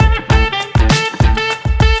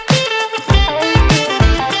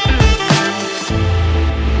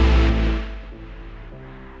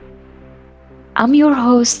I'm your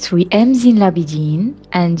host, Wiem Zin Labidin,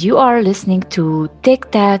 and you are listening to Tech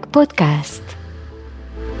Tag Podcast.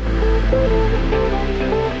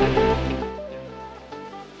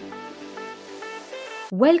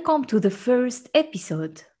 Welcome to the first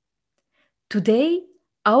episode. Today,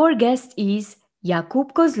 our guest is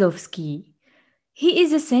Jakub Kozłowski. He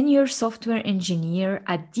is a senior software engineer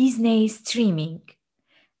at Disney Streaming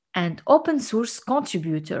and open source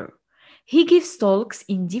contributor. He gives talks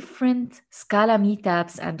in different Scala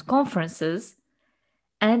meetups and conferences,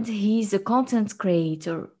 and he's a content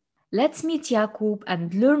creator. Let's meet Jakub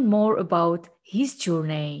and learn more about his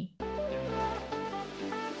journey.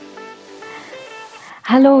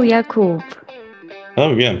 Hello, Jakub.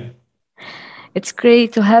 Hello again. It's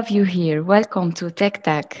great to have you here. Welcome to Tech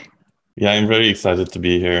Tech. Yeah, I'm very excited to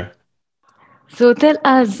be here. So tell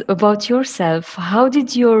us about yourself. How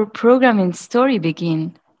did your programming story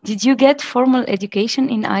begin? Did you get formal education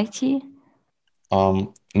in IT?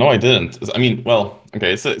 No, I didn't.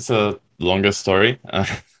 Okay, it's a longer story. I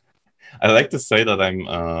like to say that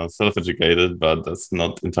I'm self-educated, but that's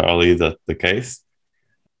not entirely the case.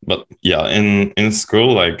 But yeah, in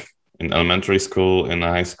school, like in elementary school, in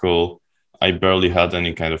high school, I barely had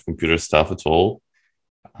any kind of computer stuff at all.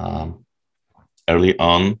 Um, Early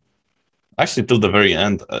on, actually till the very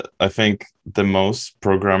end, I think the most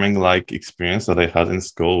programming-like experience that I had in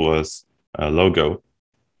school was Logo.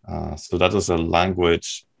 So that was a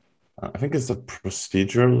language. I think it's a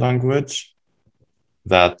procedural language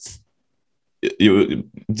that you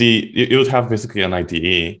would have basically an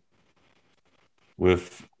IDE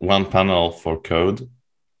with one panel for code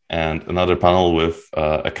and another panel with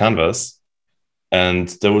a canvas, and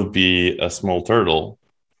there would be a small turtle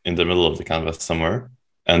in the middle of the canvas somewhere,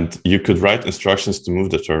 and you could write instructions to move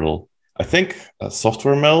the turtle. I think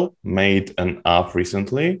Software Mill made an app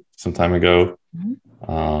recently, some time ago,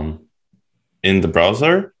 in the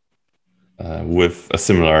browser with a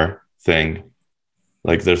similar thing.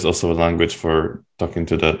 Like there's also a language for talking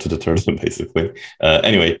to the turtle, basically.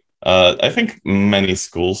 I think many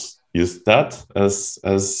schools use that as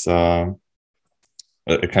a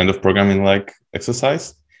kind of programming like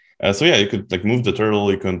exercise. So yeah, you could like move the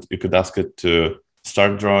turtle. You could ask it to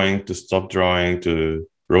start drawing, to stop drawing, to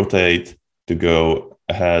rotate, to go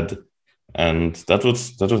ahead, and that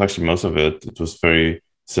was actually most of it. It was very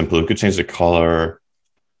simple. You could change the color,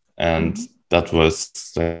 and that was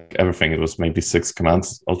like everything. It was maybe 6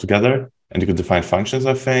 commands altogether, and you could define functions,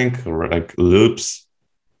 I think, or like loops.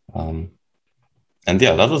 And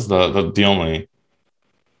yeah, that was the only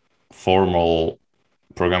formal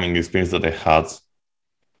programming experience that I had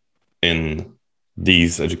in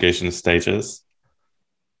these education stages.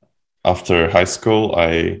 After high school,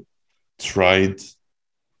 I tried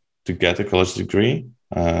to get a college degree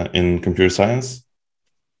in computer science,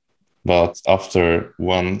 but after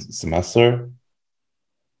one semester,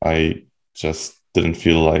 I just didn't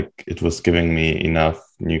feel like it was giving me enough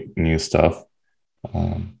new stuff.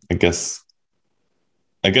 I guess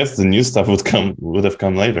the new stuff would have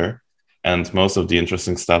come later, and most of the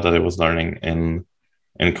interesting stuff that I was learning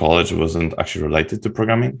in college wasn't actually related to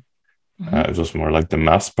programming. It was more like the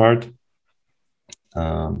maths part.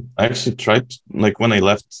 I actually tried, like when I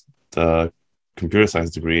left the computer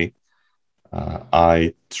science degree,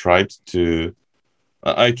 I tried the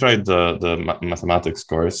mathematics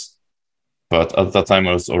course, but at that time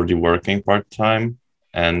I was already working part-time,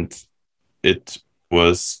 and it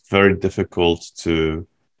was very difficult to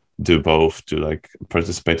do both, to like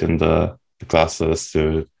participate in the classes,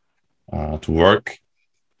 to work,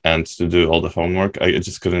 and to do all the homework. I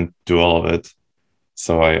just couldn't do all of it.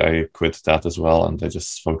 So I quit that as well, and I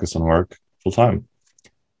just focused on work full time.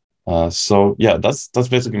 So yeah, that's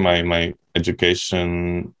basically my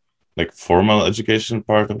education, like formal education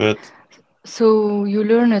part of it. So you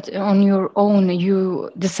learn it on your own. You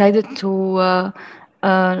decided to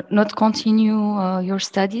not continue your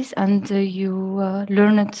studies, and you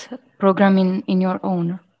learn it programming in your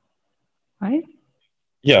own, right?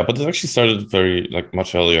 Yeah, but it actually started very like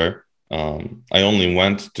much earlier. I only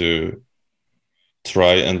went to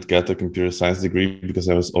try and get a computer science degree because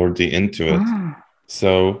I was already into it.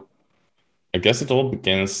 So I guess it all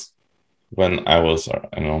begins when I was,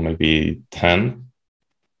 I don't know, maybe 10.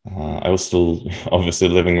 I was still obviously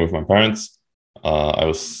living with my parents. I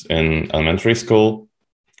was in elementary school,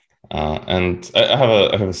 and I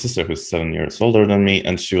have a sister who's 7 years older than me,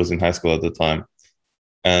 and she was in high school at the time.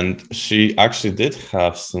 And she actually did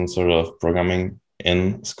have some sort of programming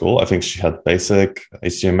in school. I think she had basic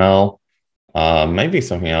HTML, maybe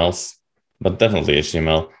something else, but definitely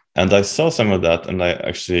HTML. And I saw some of that, and I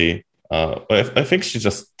actually, I think she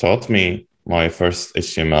just taught me my first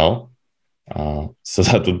HTML. So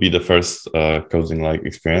that would be the first coding like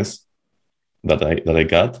experience that I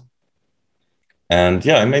got. And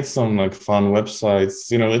yeah, I made some like fun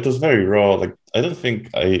websites. It was very raw. Like I don't think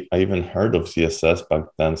I even heard of CSS back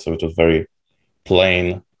then, so it was very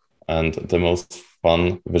plain. And the most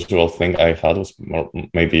fun visual thing I had was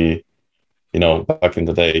maybe back in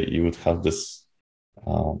the day you would have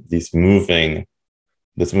these moving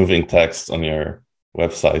text on your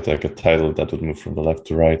website, like a title that would move from the left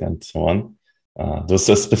to right and so on. There was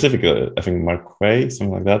a specific, I think Marquee,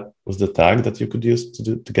 something like that, was the tag that you could use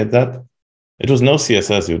to get that. It was no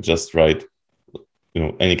CSS. You would just write,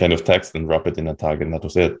 any kind of text and wrap it in a tag, and that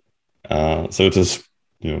was it. So it was,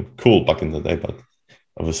 cool back in the day, but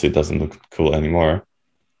obviously it doesn't look cool anymore.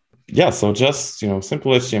 Yeah, so just,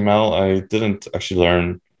 simple HTML. I didn't actually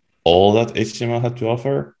learn all that HTML had to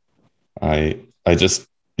offer. I just,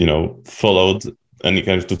 followed any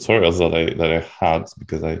kind of tutorials that I had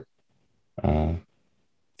because uh,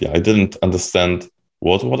 I didn't understand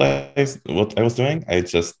what I was doing. I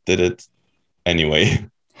just did it anyway.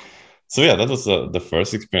 So yeah, that was the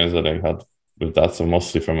first experience that I had with that. So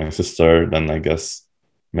mostly from my sister. Then I guess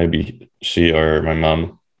maybe she or my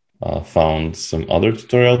mom found some other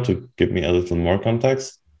tutorial to give me a little more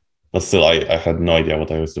context. But still, I had no idea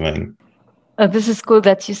what I was doing. This is cool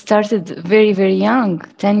that you started very, very young,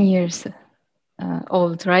 10 years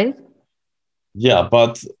old, right? Yeah,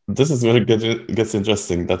 but this is where it gets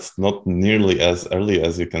interesting. That's not nearly as early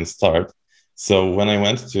as you can start. So when I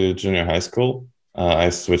went to junior high school, I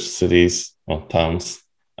switched cities or towns,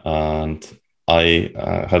 and I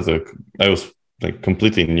I was like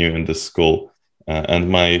completely new in this school, and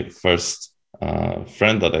my first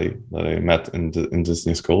friend that I met in this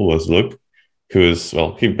new school was Luke,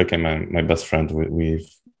 he became my best friend. We've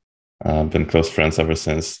been close friends ever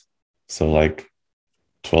since. So like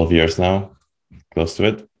 12 years now, close to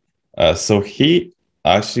it. So he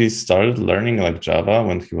actually started learning like Java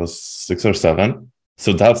when he was 6 or 7.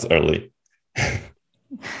 So that's early.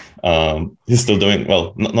 He's still doing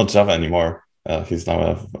well, not Java anymore. He's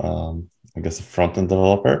now I guess a front end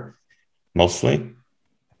developer mostly.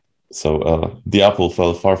 So the apple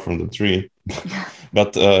fell far from the tree.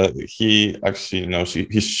 But he actually,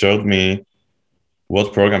 he showed me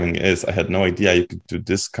what programming is. I had no idea you could do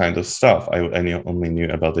this kind of stuff. I only knew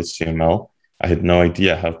about HTML. I had no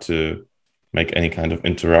idea how to make any kind of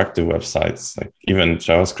interactive websites, like even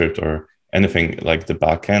JavaScript or anything like the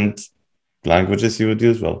backend languages you would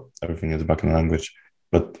use. Well, everything is a backend language,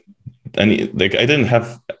 but I didn't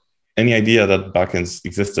have any idea that backends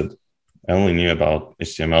existed. I only knew about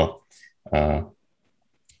HTML. Uh,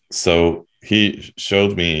 so he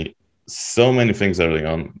showed me so many things early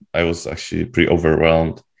on. I was actually pretty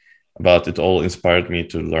overwhelmed, but it all inspired me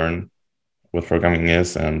to learn what programming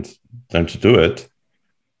is and learn to do it.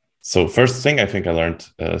 So first thing, I think I learned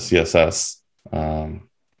CSS, and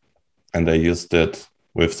I used it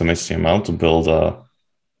with some HTML to build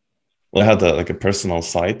I had like a personal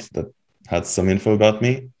site that had some info about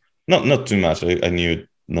me. Not too much. I knew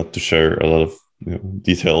not to share a lot of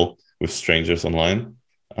detail with strangers online,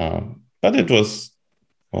 but it was,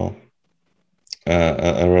 well,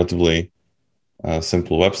 a relatively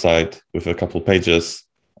simple website with a couple pages.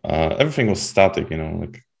 Everything was static,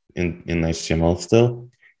 like in HTML still,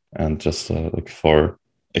 and just like 4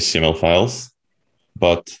 HTML files.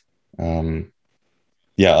 But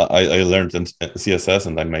yeah, I learned in CSS,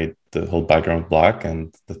 and I made the whole background black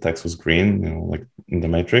and the text was green, like in the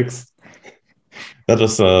Matrix. That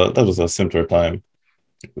was a simpler time.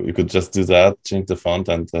 You could just do that, change the font,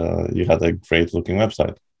 and you had a great looking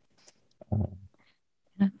website.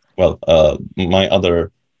 Well, um, my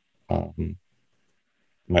other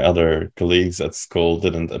colleagues at school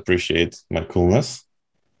didn't appreciate my coolness,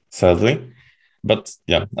 sadly. But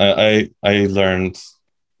yeah, I learned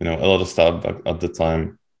a lot of stuff at the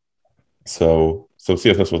time. So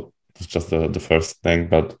CSS was just the first thing.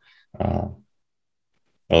 But uh,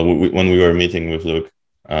 well, when we were meeting with Luke,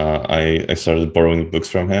 I started borrowing books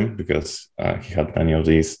from him because he had many of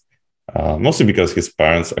these. Mostly because his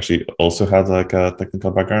parents actually also had like a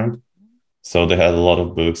technical background, so they had a lot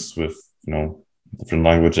of books with different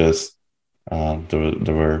languages.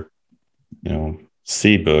 There were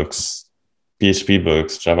C books, PHP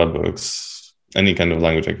books, Java books, any kind of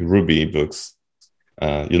language like Ruby books,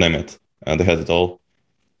 you name it. They had it all.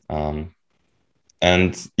 Um,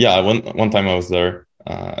 and yeah, one time I was there,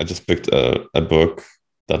 I just picked a book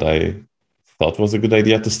that I thought was a good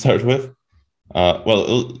idea to start with.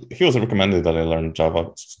 Well, he was recommended that I learn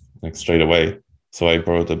Java like straight away, so I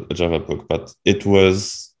borrowed a Java book, but it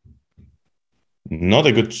was not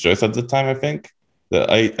a good choice at the time. I think that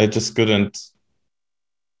I just couldn't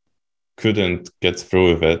couldn't get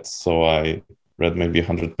through with it. So I read maybe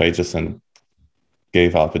 100 pages and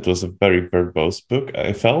gave up. It was a very verbose book,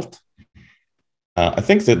 I felt. I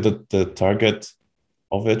think that the target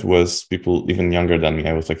of it was people even younger than me.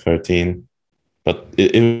 I was like 13, but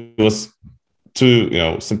it was too,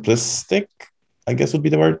 simplistic, I guess would be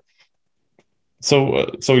the word. So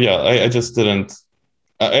yeah, I just didn't.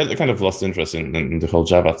 I kind of lost interest in the whole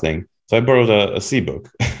Java thing. So I borrowed a C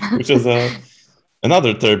book, which is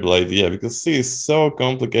another terrible idea because C is so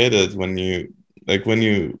complicated when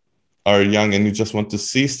you are young and you just want to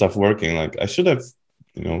see stuff working. Like I should have,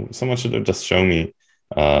 someone should have just shown me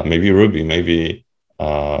maybe Ruby, maybe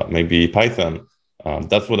Python.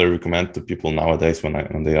 That's what I recommend to people nowadays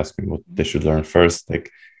when they ask me what they should learn first.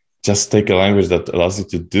 Like just take a language that allows you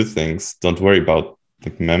to do things. Don't worry about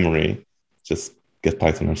like memory. Just get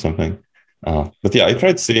Python or something. But yeah, I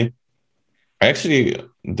tried C. I actually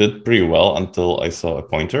did pretty well until I saw a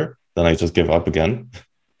pointer. Then I just gave up again.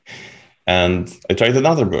 And I tried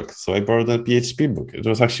another book. So I borrowed a PHP book. It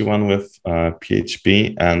was actually one with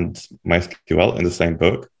PHP and MySQL in the same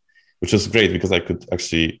book, which was great because I could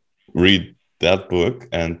actually read that book.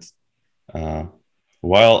 And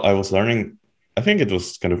while I was learning, I think it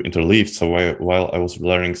was kind of interleaved. So while I was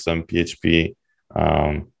learning some PHP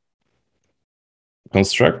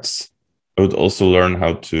constructs, I would also learn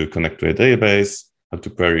how to connect to a database, how to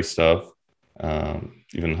query stuff,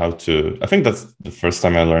 even how to. I think that's the first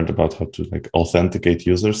time I learned about how to like authenticate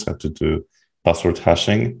users, how to do password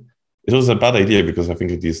hashing. It was a bad idea because I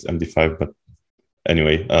think it used MD5, but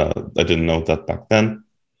anyway, I didn't know that back then.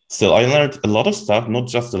 Still, I learned a lot of stuff, not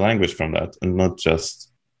just the language from that, and not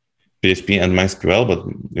just PHP and MySQL, but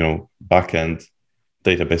backend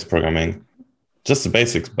database programming, just the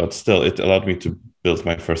basics. But still, it allowed me to build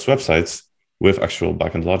my first websites with actual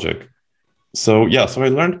backend logic. So yeah, so I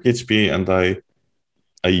learned PHP and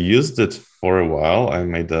I used it for a while. I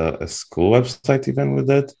made a school website even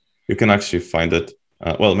with it. You can actually find it.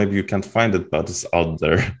 Well, maybe you can't find it, but it's out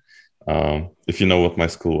there. If you know what my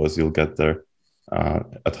school was, you'll get there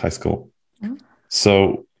at high school. Yeah.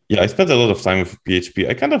 So yeah, I spent a lot of time with PHP.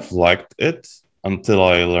 I kind of liked it until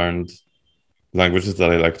I learned languages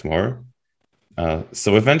that I liked more.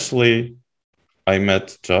 So eventually, I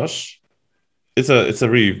met Josh. It's a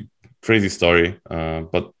really crazy story,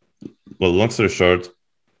 but well, long story short,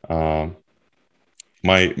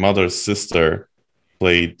 my mother's sister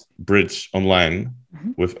played bridge online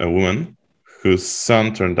with a woman whose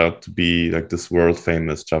son turned out to be like this world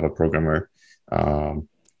famous Java programmer.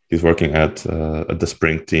 He's working at the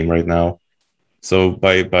Spring team right now. So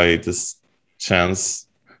by this chance,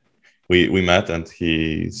 we met and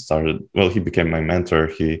he became my mentor.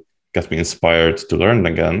 He got me inspired to learn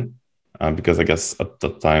again because I guess at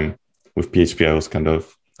that time with PHP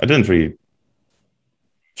I didn't really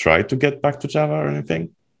try to get back to Java or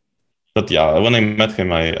anything. But yeah, when I met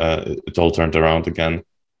him, it all turned around again,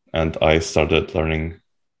 and I started learning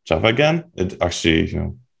Java again. It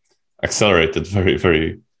actually accelerated very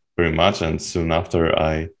very very much, and soon after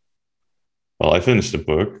I finished the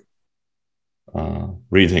book,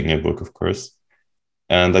 reading a book, of course,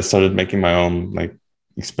 and I started making my own like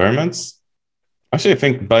experiments. Actually, I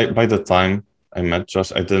think by the time I met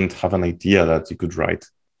Josh, I didn't have an idea that you could write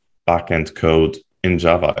backend code in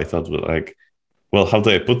Java. I thought like, well, how do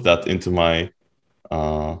I put that into my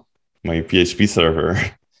my PHP server?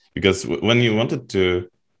 Because when you wanted to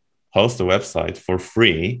host a website for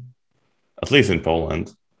free, at least in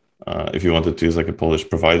Poland, if you wanted to use like a Polish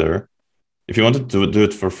provider, if you wanted to do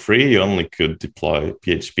it for free, you only could deploy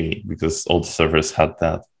PHP because all the servers had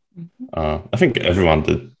that. I think everyone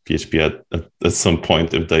did PHP at some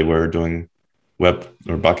point if they were doing web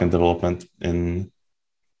or backend development in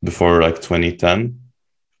before like 2010,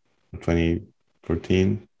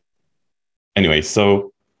 2014. Anyway,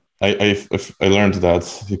 so I learned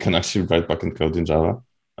that you can actually write backend code in Java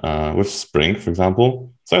with Spring, for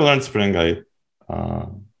example. So I learned Spring. I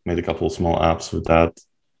made a couple of small apps with that.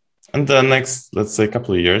 And the next, let's say,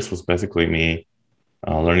 couple of years was basically me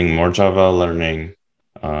learning more Java, learning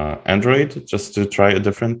Android just to try a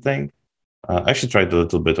different thing. I actually tried a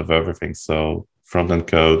little bit of everything. So front-end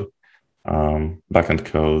code, backend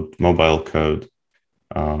code, mobile code.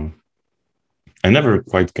 I never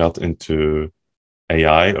quite got into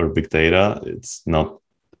AI or big data. It's not,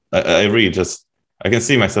 I really just, I can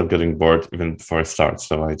see myself getting bored even before I start.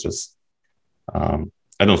 So I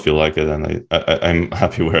don't feel like it and I'm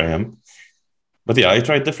happy where I am. But yeah, I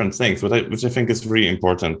tried different things, which I think is really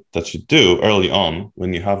important that you do early on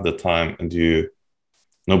when you have the time and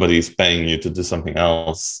nobody is paying you to do something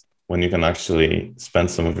else, when you can actually spend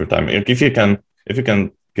some of your time. If you can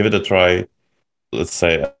give it a try let's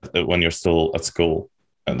say when you're still at school,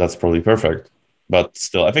 and that's probably perfect. But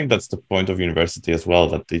still, I think that's the point of university as well,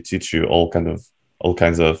 that they teach you all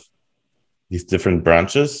kinds of these different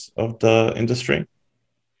branches of the industry.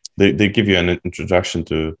 They give you an introduction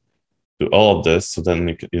to all of this, so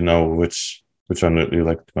then you know which one you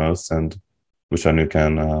like the most and which one you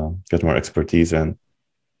can get more expertise in.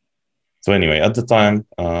 So anyway, at the time,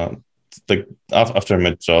 after I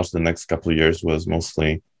met Josh, the next couple of years was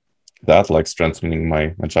mostly that, like strengthening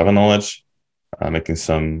my Java knowledge, making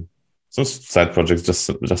some side projects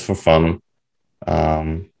just for fun,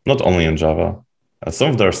 not only in Java.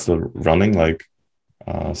 Some of them are still running, like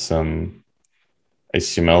some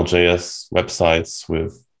HTML, JS websites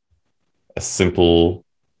with a simple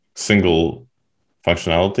single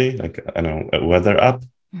functionality, like I don't know, a weather app.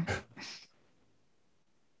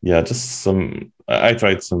 Yeah, just some. I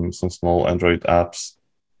tried some small Android apps.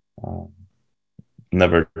 Uh,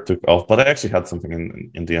 Never took off, but I actually had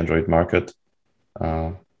something in the Android market,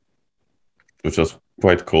 uh, which was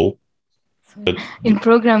quite cool. So But in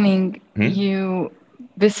programming, hmm?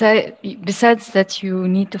 besides that, you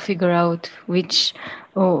need to figure out which,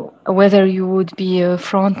 or whether you would be a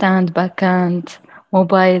front end, back end,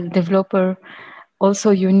 mobile developer.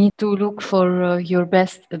 Also, you need to look for your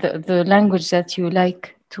best, the language that you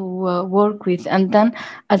like to work with. And then,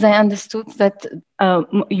 as I understood, that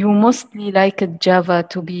you mostly like Java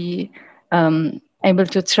to be able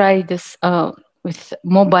to try this with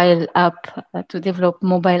mobile app, to develop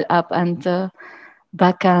mobile app and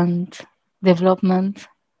backend development.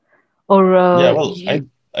 Or Yeah, well,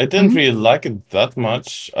 I didn't Mhm. really like it that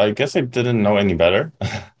much. I guess I didn't know any better.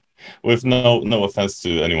 With no offense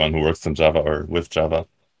to anyone who works in Java or with Java,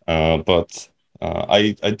 but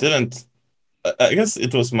I didn't. I guess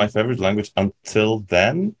it was my favorite language until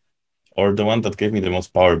then, or the one that gave me the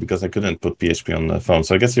most power because I couldn't put PHP on the phone.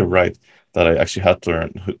 So I guess you're right that I actually had to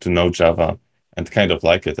learn to know Java and kind of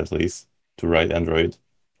like it at least to write Android.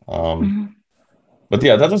 Um, Mhm. but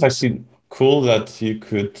yeah, that was actually cool that you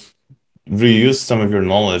could reuse some of your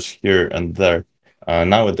knowledge here and there.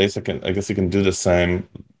 Nowadays, I guess you can do the same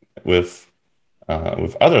with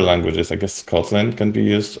other languages. I guess Kotlin can be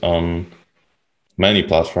used on many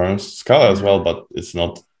platforms, Scala as Yeah. well, but it's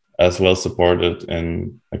not as well supported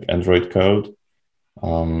in like Android code.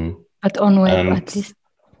 Um, But on web, and at least.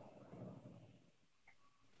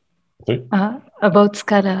 sorry? About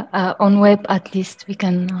Scala, on web, at least we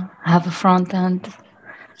can have a front end.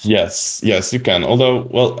 Yes, you can. Although,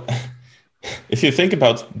 well, if you think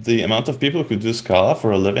about the amount of people who do Scala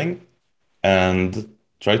for a living and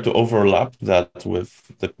try to overlap that with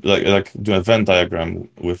like do a Venn diagram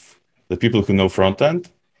with the people who know front end,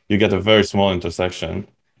 you get a very small intersection,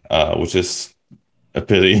 which is a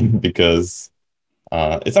pity because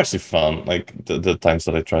it's actually fun. Like the times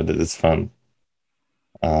that I tried it, it's fun.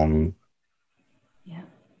 Um, Yeah.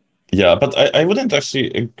 yeah, but I wouldn't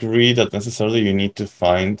actually agree that necessarily you need to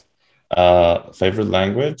find a favorite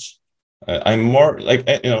language. I'm more like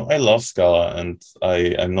I love Scala and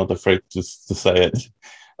I'm not afraid to say it.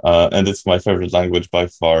 And it's my favorite language by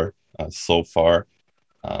far so far.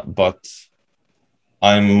 But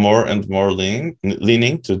I'm more and more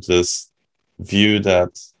leaning to this view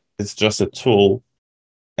that it's just a tool,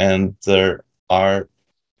 and there are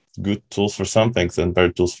good tools for some things and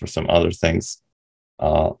bad tools for some other things.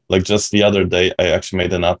 Like just the other day, I actually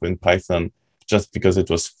made an app in Python just because it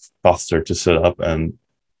was faster to set up, and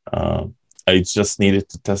uh, I just needed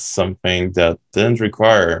to test something that didn't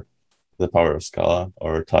require the power of Scala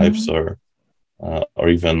or types Mhm. or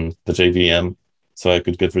even the JVM, so I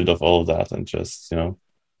could get rid of all of that and just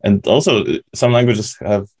And also, some languages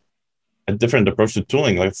have a different approach to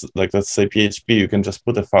tooling. Like let's say PHP, you can just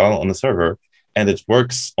put a file on the server, and it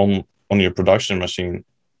works on your production machine.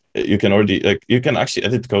 You can already like you can actually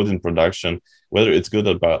edit code in production. Whether it's good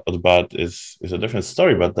or bad is a different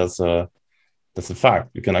story, but that's a fact.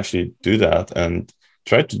 You can actually do that and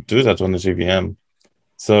try to do that on the JVM.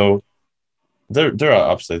 So there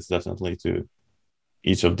are upsides definitely to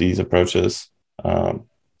each of these approaches. Um,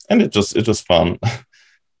 and it was fun.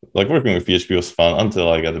 Like working with PHP was fun until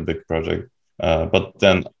I got a big project. But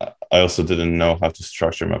then I also didn't know how to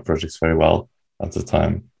structure my projects very well at the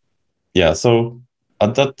time. Yeah, so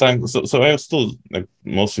at that time, so I was still like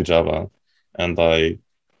mostly Java, and I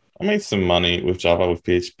made some money with Java with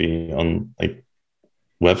PHP on like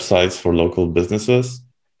websites for local businesses.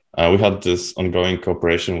 We had this ongoing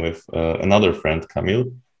cooperation with another friend,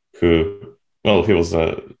 Camille, who, well, he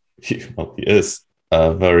is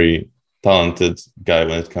a very talented guy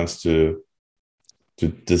when it comes to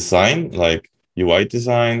design, like UI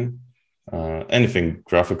design, anything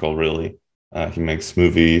graphical, really. He makes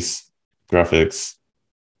movies. graphics,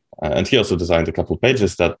 and he also designed a couple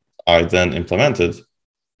pages that I then implemented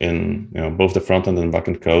in both the front end and back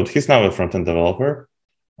end code. He's now a front end developer,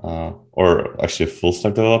 or actually a full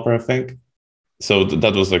stack developer, I think. So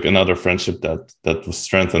that was like another friendship that was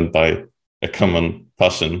strengthened by a common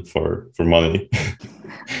passion for money.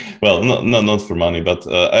 Well, not for money, but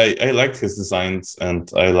I liked his designs and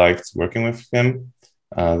I liked working with him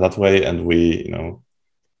that way, and we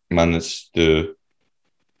managed to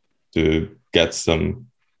get some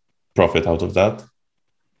profit out of that,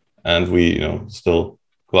 and we still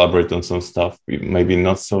collaborate on some stuff. Maybe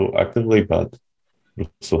not so actively, but we're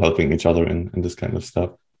still helping each other in this kind of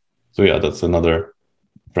stuff. So yeah, that's another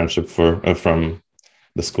friendship from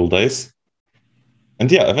the school days. And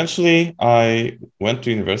yeah, eventually I went to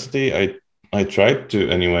university. I tried to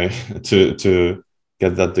anyway to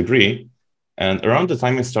get that degree, and around the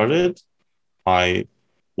time I started, I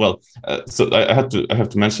so I have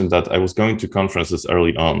to mention that I was going to conferences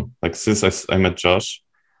early on. Like since I met Josh,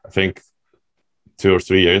 I think 2 or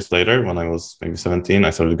 3 years later, when I was maybe 17, I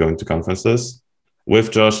started going to conferences with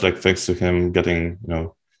Josh. Like thanks to him getting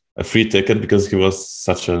a free ticket because he was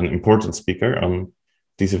such an important speaker on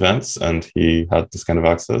these events, and he had this kind of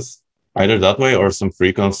access either that way or some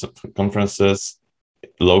free conferences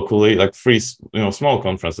locally, like free small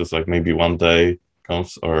conferences, like maybe one day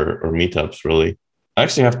or meetups. Really, I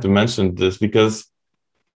actually have to mention this because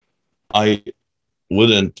I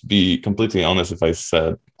wouldn't be completely honest if I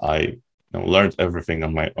said I learned everything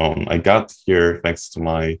on my own. I got here thanks to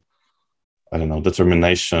my, I don't know,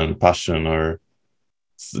 determination, passion, or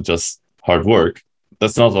just hard work.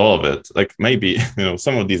 That's not all of it. Like maybe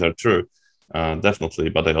some of these are true, definitely,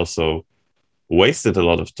 but I also wasted a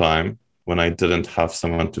lot of time when I didn't have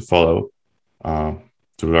someone to follow, uh,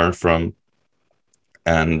 to learn from.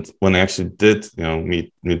 And when I actually did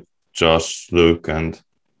meet Josh, Luke, and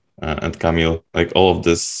Camille, like all of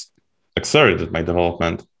this accelerated my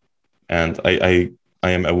development. And I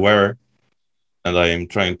am aware, and I am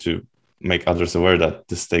trying to make others aware that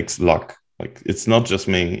this takes luck. Like it's not just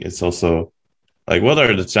me, it's also like, what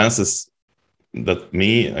are the chances that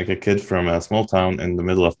me, like a kid from a small town in the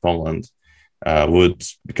middle of Poland, would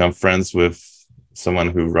become friends with someone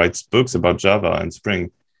who writes books about Java and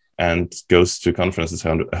Spring and goes to conferences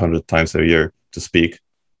 100 times a year to speak,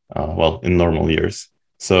 in normal years.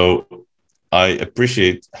 So I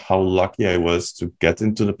appreciate how lucky I was to get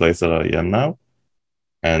into the place that I am now.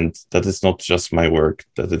 And that it's not just my work,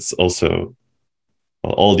 that it's also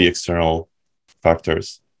all the external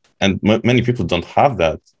factors. And many people don't have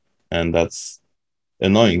that. And that's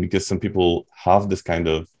annoying because some people have this kind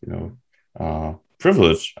of,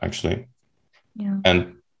 privilege actually. Yeah.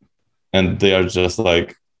 And they are just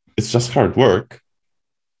like, it's just hard work.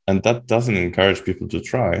 And that doesn't encourage people to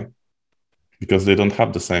try because they don't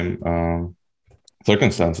have the same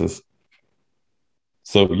circumstances.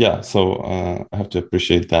 So yeah, I have to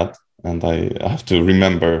appreciate that, and I have to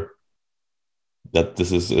remember that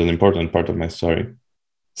this is an important part of my story.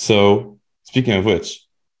 So speaking of which,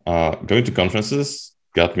 going to conferences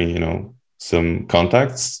got me, some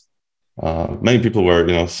contacts. Many people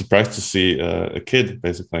were, surprised to see a kid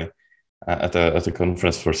basically at a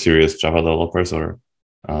conference for serious Java developers, or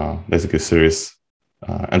basically serious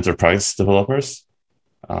enterprise developers.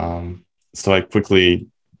 So I quickly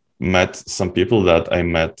met some people that I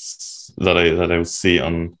would see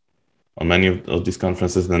on many of these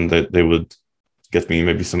conferences, and they would get me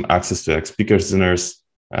maybe some access to like speakers dinners,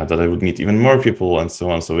 that I would meet even more people and so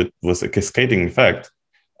on. So it was a cascading effect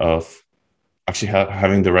of actually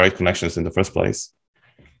having the right connections in the first place.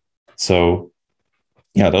 So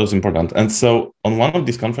yeah, that was important. And so on one of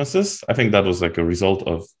these conferences, I think that was like a result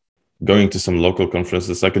of going to some local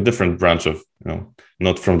conferences, like a different branch of,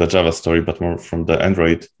 not from the Java story, but more from the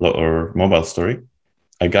Android or mobile story.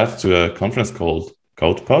 I got to a conference called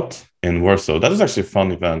CodePod in Warsaw. That was actually a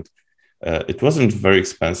fun event. It wasn't very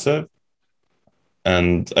expensive,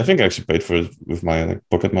 and I think I actually paid for it with my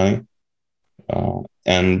pocket money.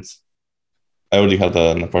 And I already had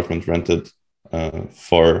an apartment rented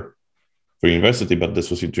for university, but this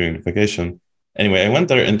was during vacation. Anyway, I went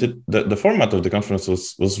there, and the format of the conference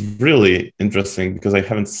was really interesting because I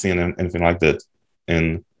haven't seen anything like that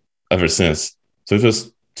in ever since. So it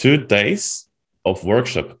was 2 days of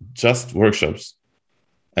just workshops,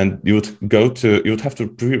 and you would have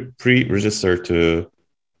to pre-register to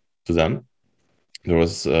them. There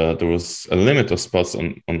was a limit of spots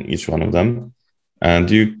on each one of them, and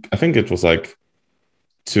I think it was like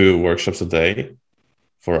 2 workshops a day,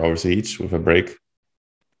 4 hours each with a break.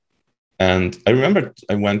 And I remember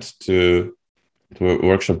I went to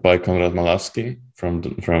workshop by Konrad Malawski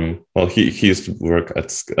from well, he used to work at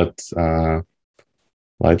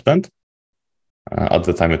Lightband. At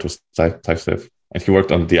the time, it was TypeSwift, and he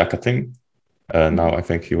worked on the Akka thing. Now I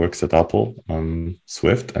think he works at Apple on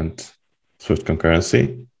Swift and Swift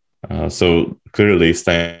concurrency. So clearly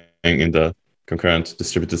staying in the concurrent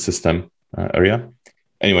distributed system area.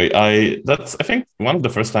 Anyway, that's I think one of the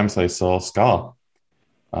first times I saw Scala.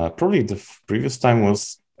 Probably the previous time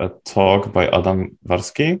was a talk by Adam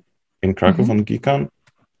Warski in Krakow on Geekon.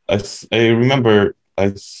 I remember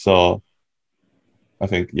I saw, I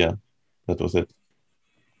think, yeah, that was it.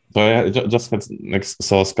 So I just had like,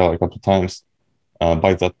 saw Scala a couple of times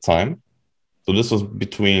by that time. So this was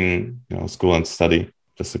between school and study,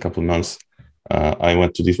 just a couple of months. I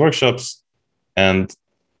went to these workshops, and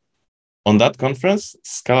on that conference,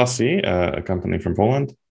 Scala C, a company from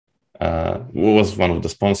Poland, was one of the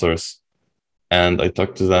sponsors. And I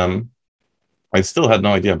talked to them. I still had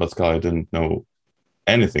no idea about Scala. I didn't know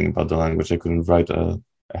anything about the language. I couldn't write a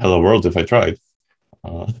hello world if I tried.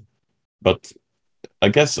 But I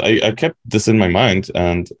guess I kept this in my mind.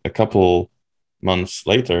 And a couple months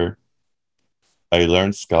later, I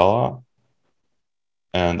learned Scala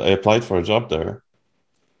and I applied for a job there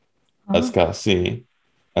at Scala C.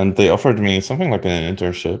 And they offered me something like an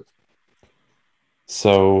internship.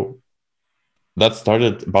 So that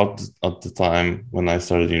started about at the time when I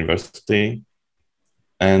started university.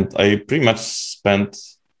 And I pretty much spent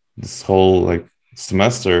this whole like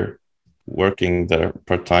semester working there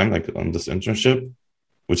part-time, like on this internship,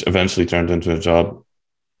 which eventually turned into a job.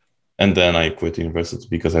 And then I quit university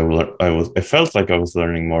because I felt like I was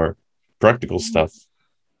learning more practical stuff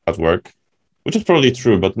at work, which is probably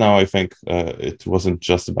true. But now I think it wasn't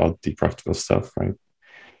just about the practical stuff, right?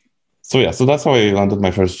 So yeah, so that's how I landed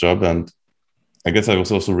my first job, and I guess I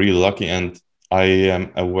was also really lucky. And I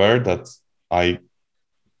am aware that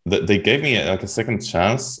they gave me like a second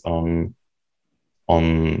chance on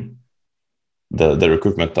the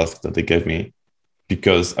recruitment task that they gave me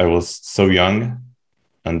because I was so young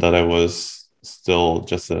and that I was still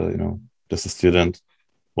just a student.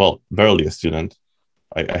 Well, barely a student.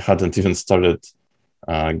 I hadn't even started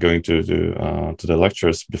going to the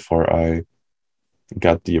lectures before I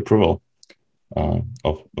got the approval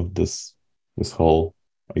of this whole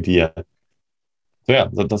idea. So yeah,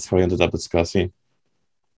 that's how I ended up at SCSI.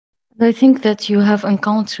 I think that you have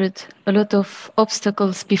encountered a lot of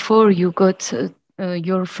obstacles before you got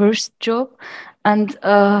your first job. And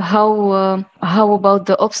how about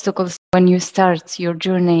the obstacles when you start your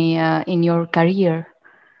journey in your career?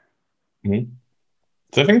 Mm-hmm.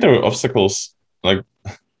 So I think there were obstacles like,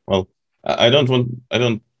 well, I don't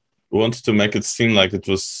want to make it seem like it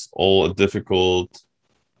was all a difficult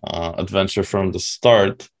adventure from the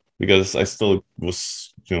start because I still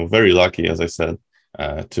was, very lucky, as I said,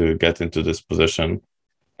 to get into this position.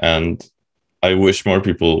 And I wish more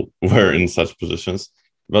people were in such positions.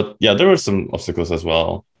 But yeah, there were some obstacles as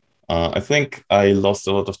well. I think I lost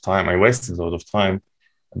a lot of time. I wasted a lot of time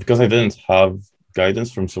because I didn't have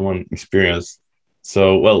guidance from someone experienced.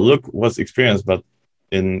 So, well, Luke was experienced, but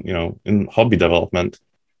in hobby development,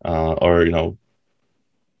 or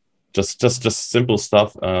just simple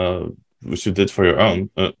stuff which you did for your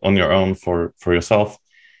own on your own for yourself,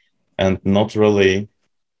 and not really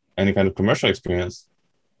any kind of commercial experience.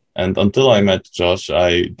 And until I met Josh,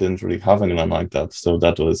 I didn't really have anyone like that. So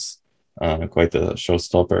that was quite a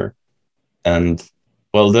showstopper. And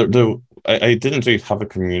well, I didn't really have a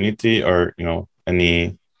community or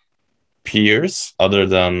any peers other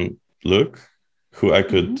than Luke, who I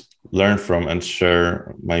could learn from and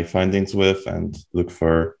share my findings with, and look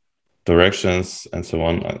for directions and so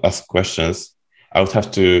on, ask questions. I would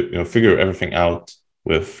have to figure everything out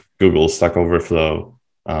with Google Stack Overflow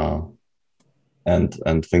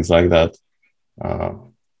and things like that, uh,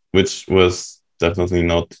 which was definitely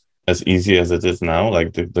not as easy as it is now.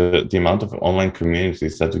 Like the amount of online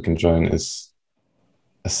communities that you can join is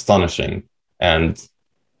astonishing. And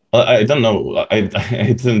I don't know. I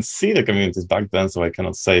didn't see the communities back then, so I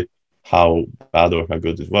cannot say how bad or how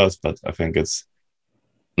good it was. But I think it's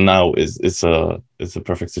a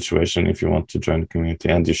perfect situation if you want to join the community,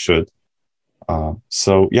 and you should.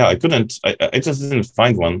 So yeah, I couldn't. I just didn't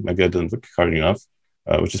find one. Maybe I didn't look hard enough,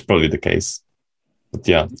 which is probably the case. But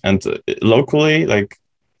yeah, and locally, like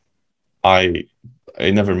I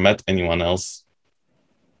I never met anyone else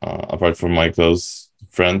apart from my close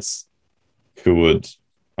friends who would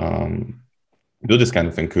um, do this kind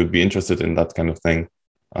of thing, who would be interested in that kind of thing,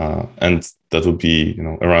 and that would be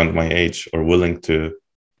around my age or willing to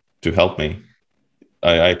help me.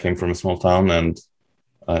 I came from a small town, and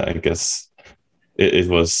I guess it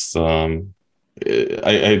was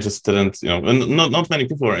I just didn't, and not many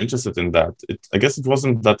people were interested in that. I guess it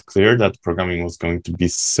wasn't that clear that programming was going to be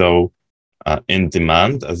so in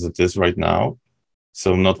demand as it is right now.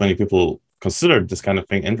 So not many people considered this kind of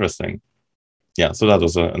thing interesting. Yeah, so that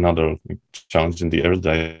was another challenge in the early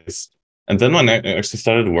days. And then when I actually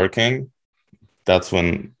started working, that's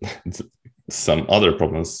when some other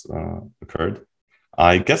problems occurred.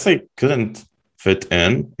 I guess I couldn't fit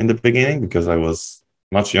in the beginning because I was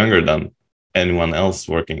much younger than anyone else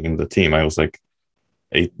working in the team. I was like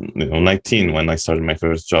 19 when I started my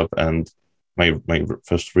first job, and my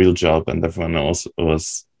first real job, and everyone else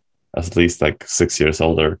was at least like 6 years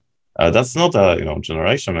older. That's not a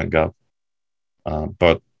generational gap,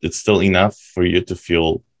 but it's still enough for you to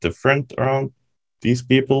feel different around these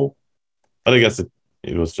people. But I guess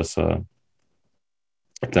it was just a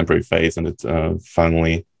temporary phase, and it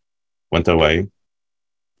finally went away.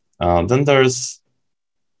 Then there's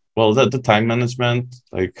the time management,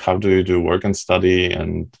 like how do you do work and study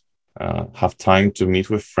and have time to meet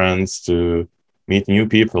with friends, to meet new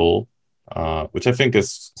people, which I think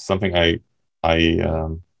is something I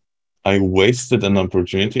wasted an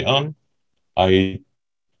opportunity on. I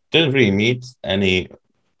didn't really meet any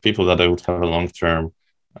people that I would have a long-term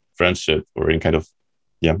friendship or any kind of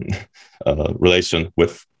relation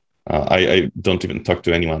with. I don't even talk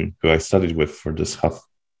to anyone who I studied with for this half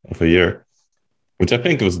of a year, which I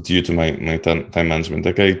think was due to my time management.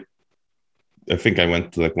 Like I think I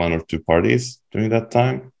went to like 1 or 2 parties during that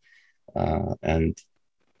time, and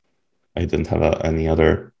I didn't have any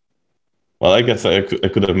other. Well, I guess I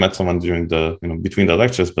could have met someone during the between the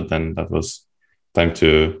lectures, but then that was time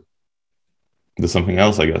to do something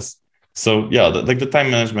else, I guess. So yeah, like the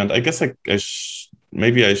time management, I guess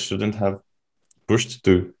maybe I shouldn't have pushed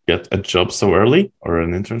to get a job so early or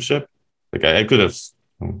an internship. Like I could have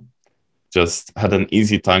just had an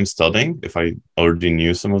easy time studying if I already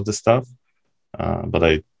knew some of the stuff. But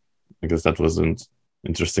I guess that wasn't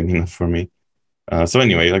interesting enough for me. So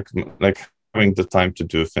anyway, like having the time to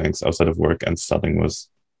do things outside of work and studying was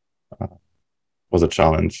a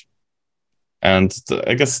challenge. And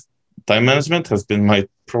I guess time management has been my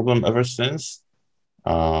problem ever since.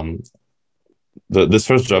 This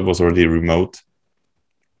first job was already remote,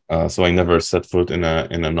 so I never set foot in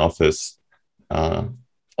an office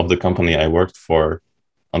of the company I worked for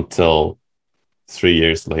until 3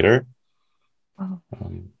 years later. Wow.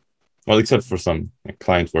 Well, except for some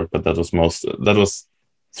client work, but that was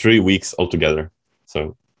 3 weeks altogether.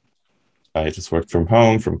 So I just worked from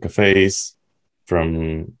home, from cafes,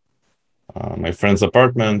 from my friends'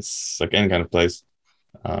 apartments, like any kind of place,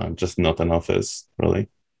 just not an office, really.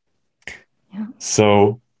 Yeah.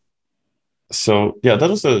 So yeah, that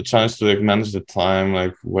was a challenge to like manage the time.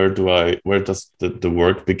 Like where does the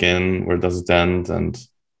work begin? Where does it end? And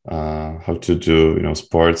how to do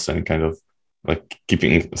sports and kind of like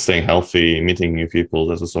staying healthy, meeting new people.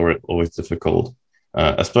 That was always difficult,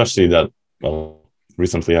 especially that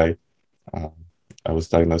recently uh, I was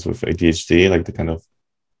diagnosed with ADHD, like the kind of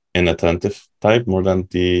inattentive type more than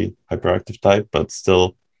the hyperactive type, but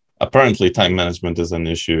still apparently time management is an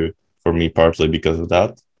issue for me partly because of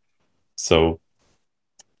that. So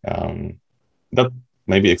that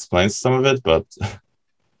maybe explains some of it, but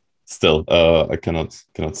still I cannot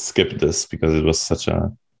skip this because it was such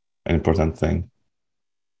an important thing.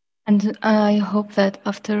 And I hope that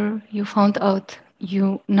after you found out,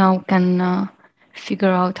 you now can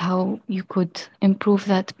figure out how you could improve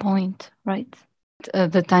that point, right?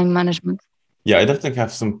 The time management. Yeah, I definitely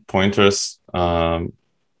have some pointers, that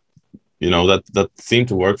seem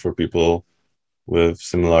to work for people with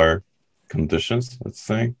similar conditions, let's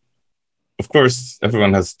say. Of course,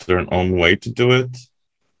 everyone has their own way to do it,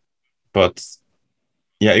 but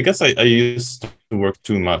yeah, I guess I used to work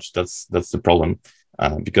too much. That's the problem,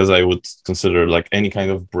 because I would consider like any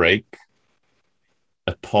kind of break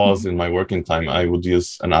a pause in my working time. I would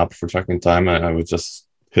use an app for tracking time, and I would just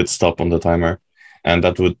hit stop on the timer, and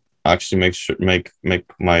that would actually make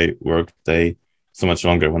my work day so much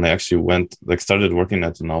longer. When I actually started working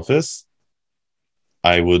at an office,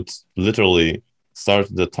 I would literally start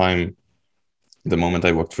the time the moment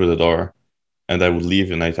I walked through the door, and I would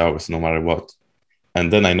leave in 8 hours no matter what.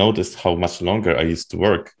 And then I noticed how much longer I used to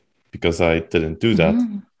work because I didn't do that.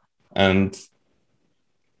 Mm-hmm. And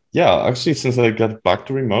yeah, actually, since I got back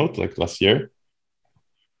to remote like last year,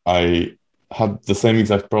 I had the same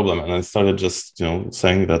exact problem. And I started just,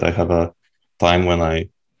 saying that I have a time when I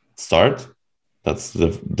start. That's the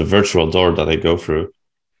virtual door that I go through.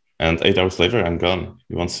 And 8 hours later, I'm gone.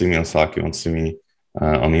 You won't see me on Slack. You won't see me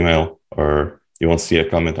on email, or you won't see a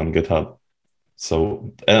comment on GitHub.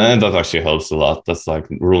 So, and that actually helps a lot. That's like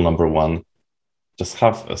rule number one. just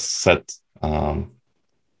have a set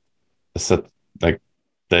like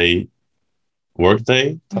day work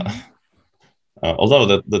day. Although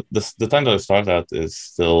the time that I start at is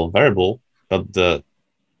still variable, but the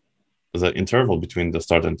interval between the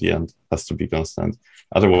start and the end has to be constant.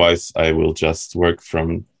 Otherwise, I will just work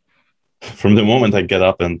from the moment I get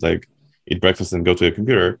up and like eat breakfast and go to the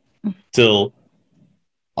computer till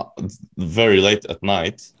very late at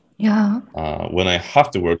night. Yeah. When I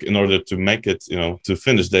have to work in order to make it, to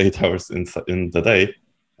finish the 8 hours in the day,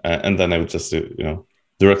 and then I would just,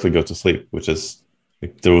 directly go to sleep, which is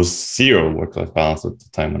like, there was zero work-life balance at the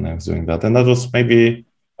time when I was doing that, and that was maybe,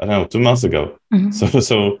 I don't know, 2 months ago.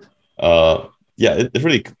 Mhm. Yeah, it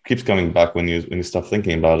really keeps coming back when you stop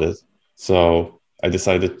thinking about it. So I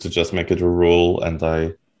decided to just make it a rule, and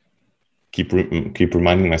I keep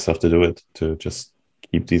reminding myself to do it, to just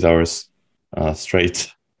keep these hours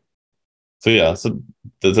straight. So yeah, so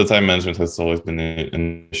the time management has always been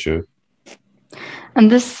an issue. And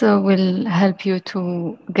this will help you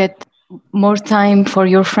to get more time for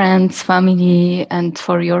your friends, family, and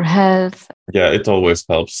for your health. Yeah, it always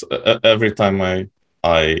helps. Every time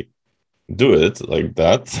I do it like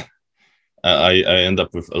that, I end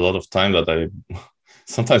up with a lot of time that I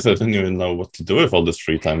sometimes I don't even know what to do with all this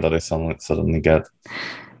free time that I suddenly get.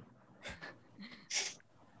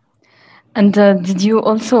 And did you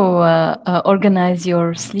also organize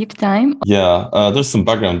your sleep time? Yeah, there's some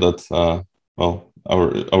background that well,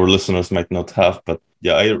 our listeners might not have, but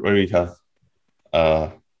yeah, I already have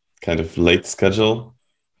a kind of late schedule.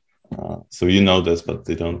 So you know this, but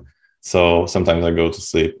they don't. So sometimes I go to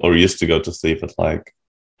sleep, or used to go to sleep at like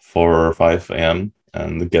 4 or 5 a.m.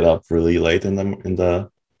 and get up really late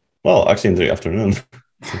well, actually in the afternoon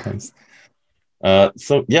sometimes.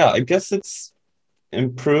 So yeah, I guess it's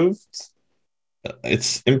improved.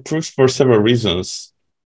 It's improved for several reasons.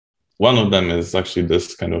 One of them is actually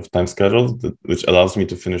this kind of time schedule, which allows me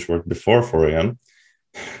to finish work before 4 a.m.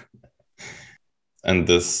 And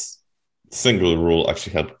this single rule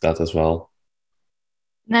actually helped that as well.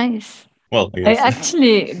 Nice. Well, I I guess.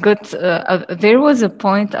 actually got, there was a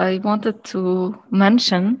point I wanted to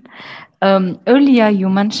mention. Earlier, you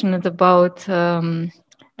mentioned about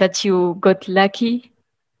that you got lucky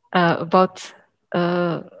about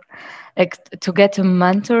like to get a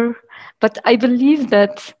mentor, but I believe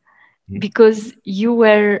that because you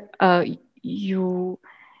were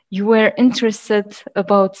you were interested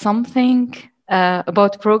about something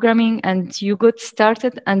about programming, and you got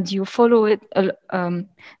started and you follow it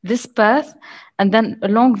this path, and then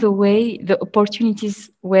along the way the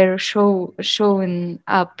opportunities were showing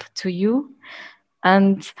up to you,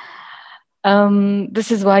 and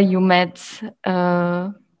this is why you met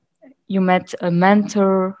a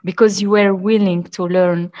mentor because you were willing to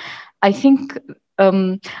learn. I think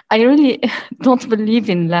I really don't believe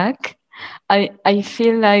in luck. I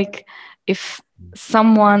feel like if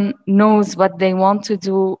someone knows what they want to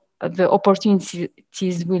do, the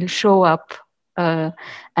opportunities will show up,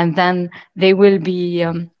 and then there will be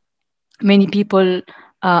many people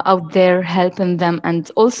out there helping them,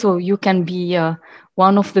 and also you can be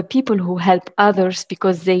one of the people who help others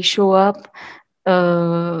because they show up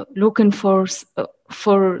looking for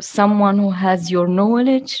someone who has your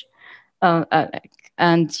knowledge,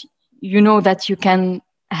 and you know that you can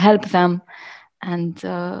help them, and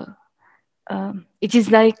it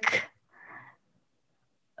is like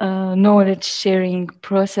a knowledge sharing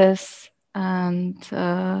process, and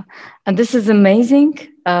this is amazing,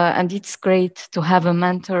 and it's great to have a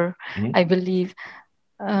mentor. I believe,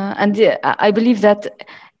 and I believe that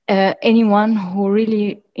anyone who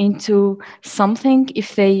really into something,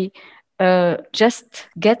 if they just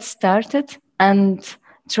get started and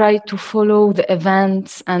try to follow the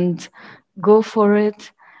events and go for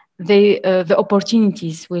it, the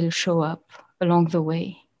opportunities will show up along the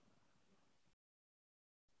way.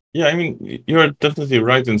 Yeah, I mean, you are definitely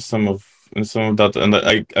right in some of that, and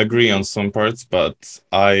I agree on some parts, but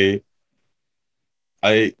I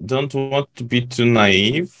don't want to be too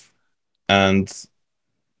naive, and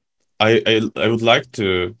I would like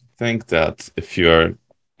to think that if you are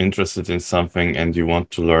interested in something and you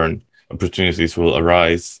want to learn, opportunities will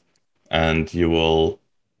arise, and you will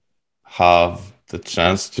have the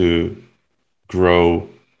chance to grow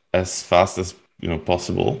as fast as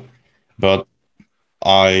possible. But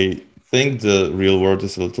I think the real world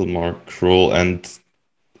is a little more cruel, and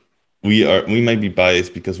we might be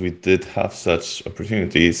biased because we did have such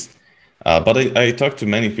opportunities. But I talk to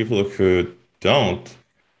many people who don't,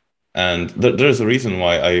 and there's a reason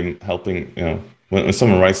why I'm helping. When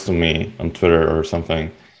someone writes to me on Twitter or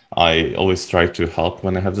something, I always try to help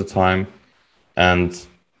when I have the time, and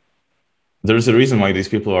there's a reason why these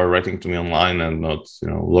people are writing to me online and not,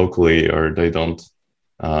 locally, or they don't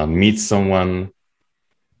meet someone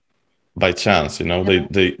by chance.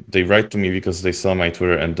 They write to me because they saw my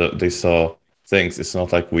Twitter and they saw things. It's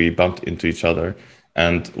not like we bumped into each other.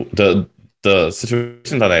 And the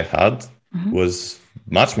situation that I had was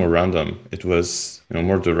much more random. It was,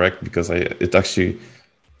 more direct, because it actually,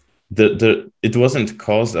 it wasn't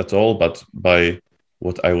caused at all but by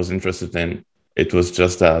what I was interested in. It was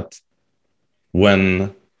just that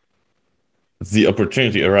when the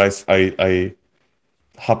opportunity arises, I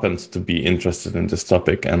happened to be interested in this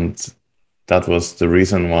topic, and that was the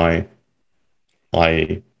reason why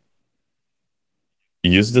I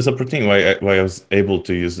used this opportunity, why I was able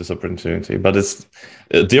to use this opportunity. But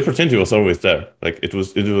the opportunity was always there. Like it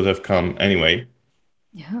would have come anyway.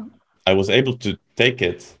 Yeah. I was able to take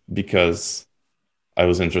it because I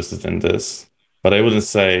was interested in this, but I wouldn't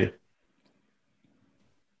say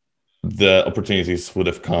the opportunities would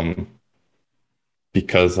have come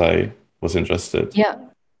because I was interested. Yeah.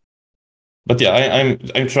 But yeah,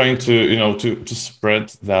 I'm trying to, to spread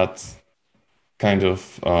that kind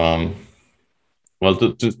of well,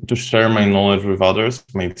 to share my knowledge with others,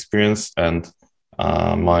 my experience, and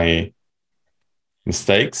my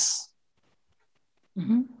mistakes.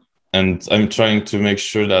 And I'm trying to make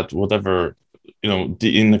sure that whatever,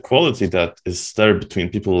 the inequality that is there between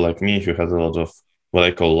people like me who has a lot of what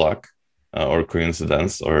I call luck, or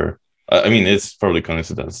coincidence, or I mean, it's probably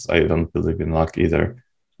coincidence. I don't believe in luck either.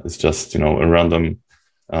 It's just, a random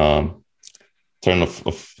turn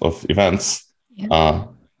of events. Yeah.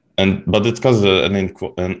 But it causes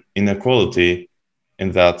an inequality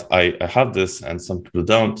in that I have this and some people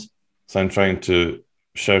don't. So I'm trying to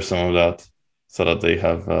share some of that so that they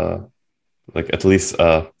have like at least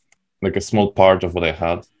like a small part of what I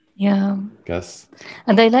had. Yeah. I guess.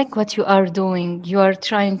 And I like what you are doing. You are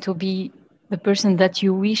trying to be the person that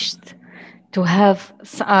you wished to have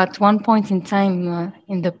at one point in time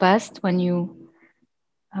in the past when you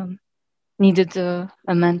needed a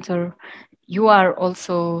mentor. You are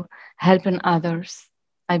also helping others.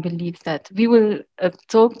 I believe that we will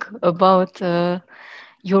talk about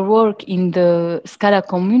your work in the Scala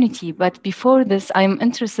community. But before this, I'm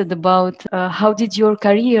interested about how did your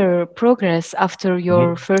career progress after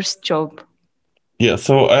your first job? Yeah,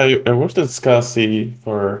 so I worked at SCSI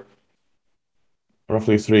for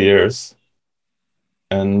roughly 3 years,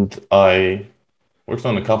 and I worked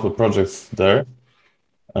on a couple of projects there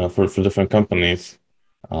for different companies.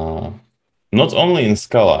 Not only in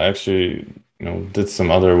Scala, I actually did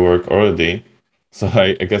some other work already. So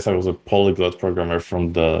I guess I was a polyglot programmer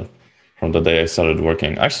from the day I started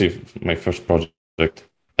working. Actually, my first project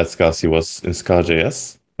at SCSI was in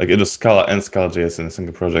Scala.js. Like it was Scala and Scala.js in a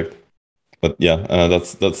single project. But yeah,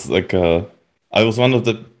 that's like I was one of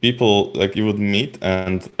the people like you would meet,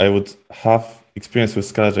 and I would have experience with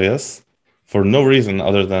Scala.js for no reason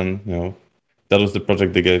other than that was the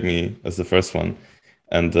project they gave me as the first one.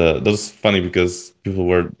 And that was funny because people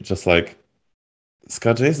were just like,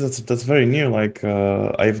 Scala.js, that's very new. Like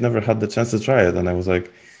I've never had the chance to try it, and I was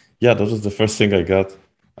like, yeah, that was the first thing I got.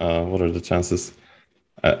 What are the chances?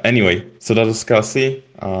 Anyway, so that was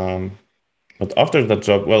Scala. But after that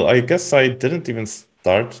job, well, I guess I didn't even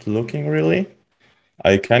start looking really.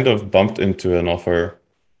 I kind of bumped into an offer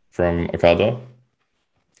from Ocado,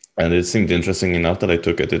 and it seemed interesting enough that I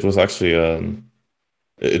took it. It was actually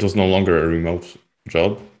it was no longer a remote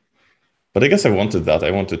job, but I guess I wanted that.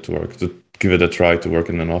 I wanted to give it a try, to work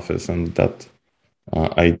in an office, and that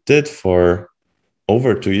I did for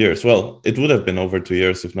over 2 years. Well, it would have been over 2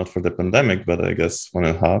 years if not for the pandemic, but I guess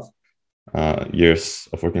 1.5 years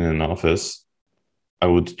of working in an office. I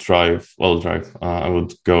would drive. I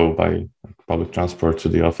would go by public transport to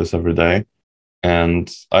the office every day.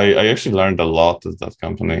 And I actually learned a lot at that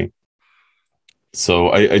company. So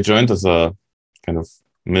I joined as a kind of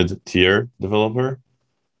mid-tier developer,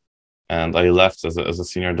 and I left as a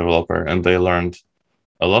senior developer. And I learned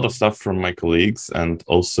a lot of stuff from my colleagues and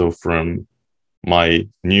also from my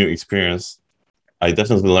new experience. I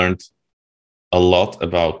definitely learned a lot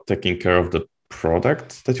about taking care of the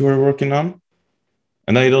product that you were working on.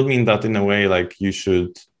 And I don't mean that in a way like you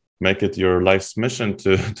should make it your life's mission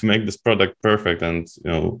to make this product perfect and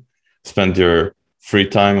spend your free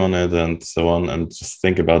time on it and so on and just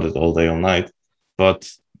think about it all day all night.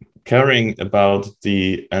 But caring about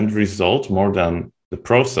the end result more than the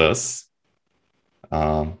process,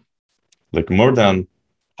 like more than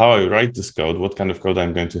how I write this code, what kind of code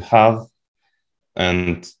I'm going to have,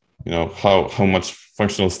 and how much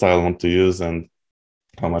functional style I want to use, and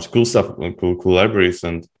how much cool stuff, cool libraries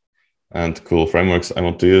and cool frameworks I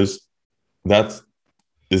want to use. That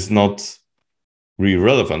is not really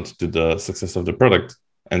relevant to the success of the product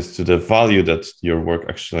and to the value that your work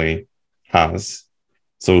actually has.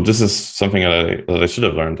 So this is something that I should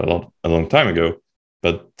have learned a long time ago,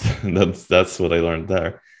 but that's what I learned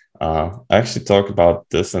there. I actually talk about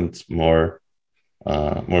this and more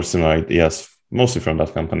similar ideas, mostly from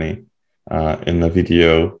that company, in a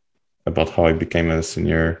video about how I became a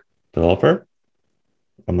senior developer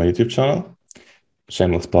on my YouTube channel.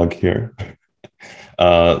 Shameless plug here.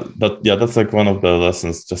 But yeah, that's like one of the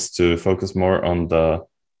lessons, just to focus more on the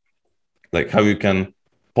like how you can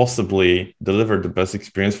possibly deliver the best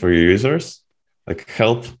experience for your users, like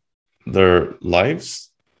help their lives,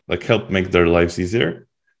 like help make their lives easier.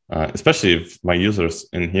 Especially if my users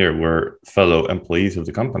in here were fellow employees of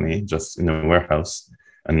the company, just in a warehouse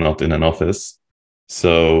and not in an office.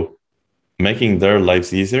 So making their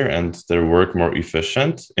lives easier and their work more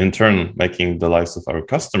efficient, in turn, making the lives of our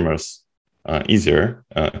customers easier,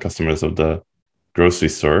 customers of the grocery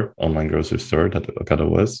store, online grocery store that Okada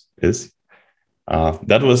is.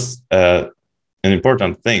 That was an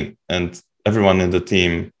important thing. And everyone in the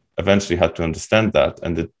team eventually had to understand that.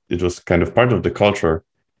 And it was kind of part of the culture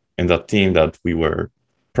in that team that we were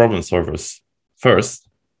problem solvers first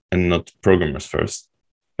and not programmers first.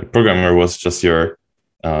 Like programmer was just your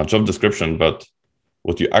job description, but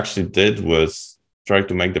what you actually did was try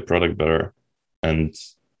to make the product better and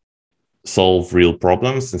solve real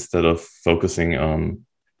problems instead of focusing on,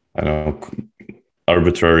 I don't know,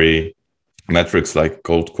 arbitrary metrics like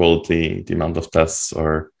code quality, the amount of tests,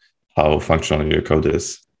 or how functional your code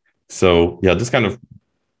is. So yeah, this kind of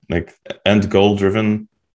like end goal driven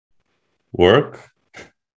work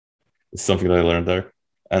is something that I learned there,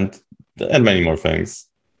 and many more things.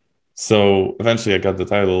 So eventually I got the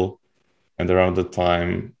title, and around the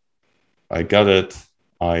time I got it,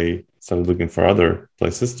 I started looking for other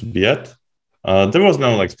places to be at. There was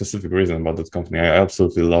no like specific reason about this company. I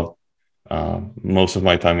absolutely loved most of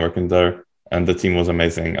my time working there, and the team was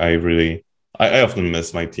amazing. I often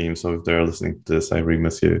miss my team. So if they're listening to this, I really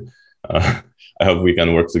miss you. I hope we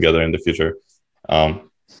can work together in the future.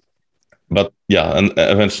 But yeah, and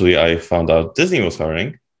eventually I found out Disney was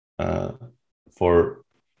hiring for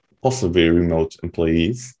possibly remote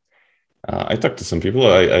employees. I talked to some people.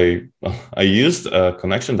 I used a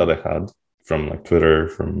connection that I had from like Twitter,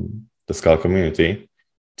 from the Scala community,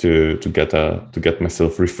 to get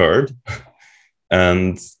myself referred.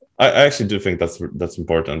 And I actually do think that's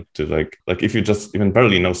important to like if you just even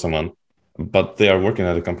barely know someone, but they are working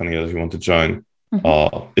at a company that you want to join,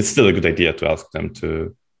 it's still a good idea to ask them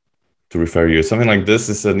to refer you. Something like this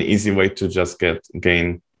is an easy way to just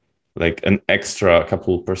gain like an extra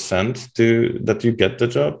couple percent to that you get the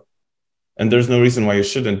job. And there's no reason why you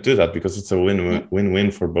shouldn't do that, because it's a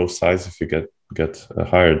win-win for both sides. If you get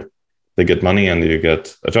hired, they get money and you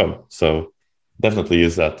get a job. So definitely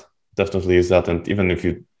use that. And even if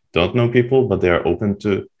you don't know people, but they are open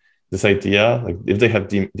to this idea, like if they have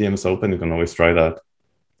DMs open, you can always try that.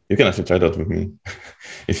 You can actually try that with me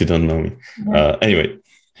if you don't know me. Yeah. Anyway,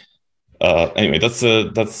 that's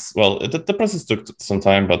well, the process took some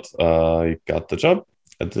time, but I got the job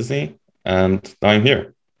at Disney, and now I'm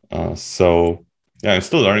here. So yeah, I'm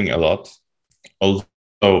still learning a lot. Although,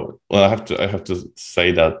 well, I have to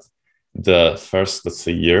say that the first, let's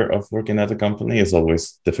say, year of working at a company is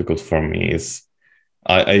always difficult for me.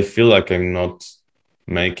 I feel like I'm not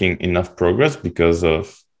making enough progress because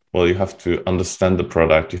of, well, you have to understand the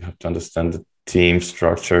product, you have to understand the team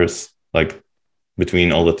structures, like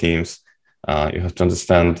between all the teams. You have to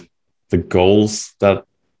understand the goals that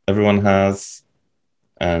everyone has,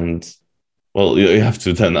 and well, you have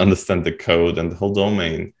to then understand the code and the whole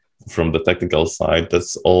domain from the technical side.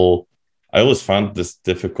 That's all. I always found this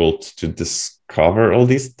difficult to discover all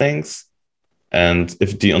these things. And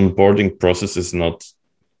if the onboarding process is not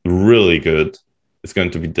really good, it's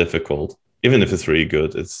going to be difficult. Even if it's really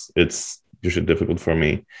good, it's usually difficult for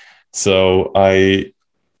me. So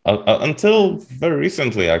until very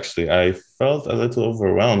recently, actually, I felt a little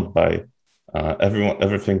overwhelmed by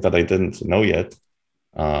everything that I didn't know yet.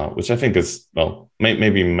 Which I think is, well,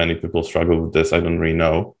 maybe many people struggle with this. I don't really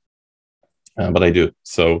know, but I do.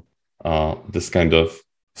 So this kind of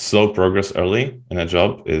slow progress early in a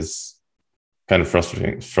job is kind of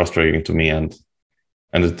frustrating to me, and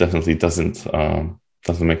it definitely doesn't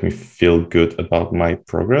make me feel good about my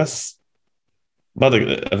progress. But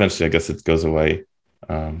eventually, I guess it goes away,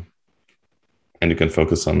 and you can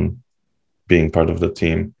focus on being part of the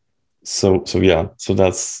team. So yeah, so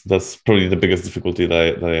that's probably the biggest difficulty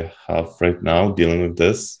that I have right now dealing with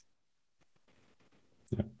this.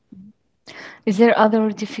 Yeah. Is there other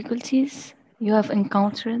difficulties you have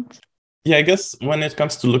encountered? Yeah, I guess when it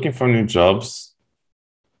comes to looking for new jobs,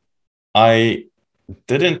 I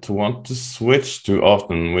didn't want to switch too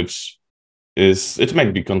often, which is, it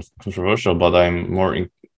might be controversial, but I'm more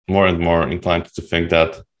and more inclined to think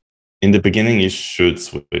that in the beginning you should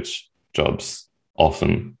switch jobs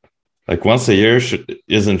often. Like once a year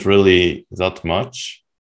isn't really that much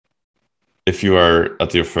if you are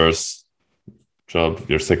at your first job,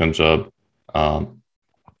 your second job.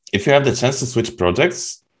 If you have the chance to switch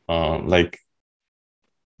projects, like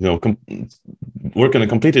work on a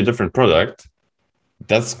completely different product,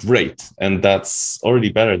 that's great, and that's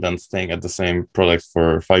already better than staying at the same product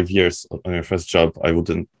for 5 years on your first job. I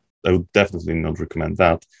would definitely not recommend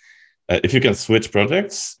that. If you can switch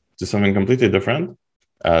projects to something completely different,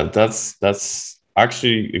 that's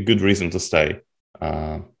actually a good reason to stay,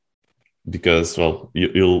 because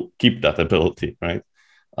you'll keep that ability, right?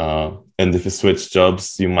 And if you switch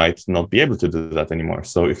jobs, you might not be able to do that anymore.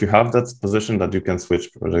 So if you have that position that you can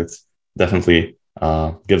switch projects, definitely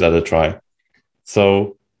give that a try.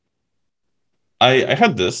 So I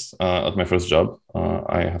had this at my first job,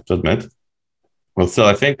 I have to admit. Well, still,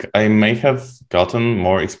 I think I may have gotten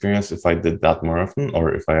more experience if I did that more often,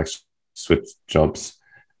 or if I actually switched jobs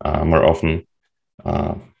more often.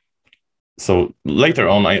 So later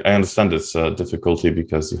on, I understand it's a difficulty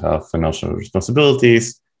because you have financial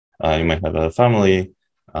responsibilities, you might have a family,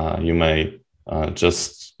 you may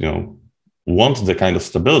just want the kind of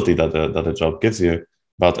stability that a job gives you.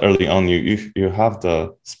 But early on, you have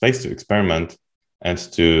the space to experiment and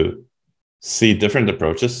to see different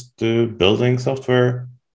approaches to building software,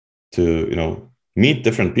 to meet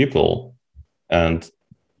different people and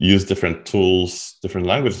use different tools, different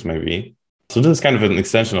languages maybe. So this is kind of an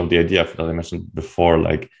extension of the idea that I mentioned before,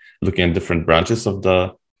 like looking at different branches of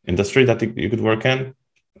the industry that you could work in.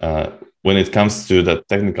 When it comes to the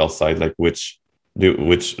technical side, like which do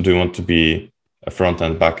you want to be a front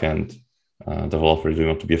end, back end developer? Do you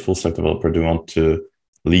want to be a full stack developer? Do you want to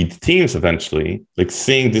lead teams eventually? Like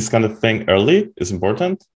seeing this kind of thing early is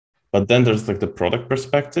important. But then there's like the product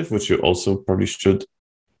perspective, which you also probably should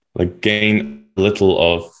like gain a little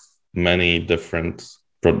of many different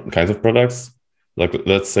kinds of products. Like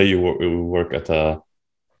let's say you work at a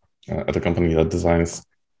company that designs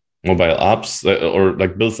mobile apps or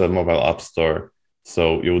like builds a mobile app store.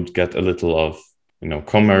 So you would get a little of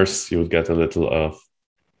commerce. You would get a little of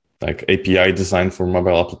like API design for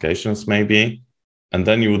mobile applications maybe, and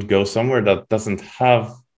then you would go somewhere that doesn't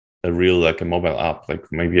have a real like a mobile app, like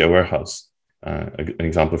maybe a warehouse. An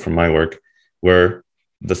example from my work where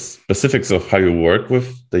the specifics of how you work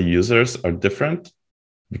with the users are different,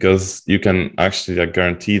 because you can actually like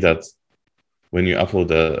guarantee that when you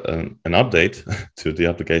upload an update to the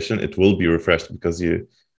application, it will be refreshed because you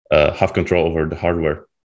have control over the hardware.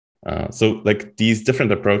 So like these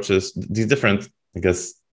different approaches, these different, I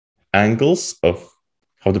guess, angles of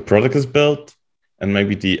how the product is built, and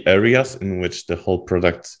maybe the areas in which the whole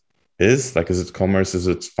product is, like, is it commerce, is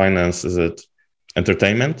it finance, is it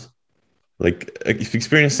entertainment? Like if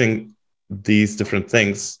experiencing these different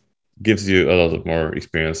things gives you a lot of more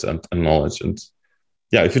experience and knowledge. And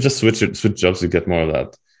yeah, if you just switch jobs, you get more of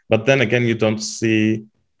that. But then again, you don't see,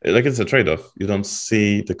 like, it's a trade-off. You don't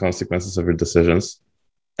see the consequences of your decisions.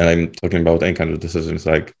 And I'm talking about any kind of decisions,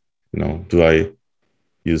 like, do I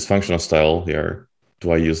use functional style here?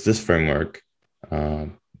 Do I use this framework?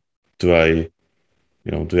 Do I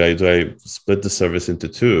split the service into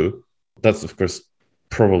two? That's of course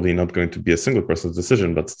probably not going to be a single person's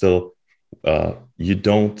decision, but still, you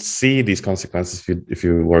don't see these consequences if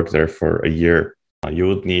you work there for a year. You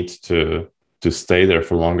would need to stay there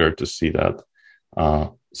for longer to see that.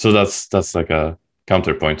 So that's like a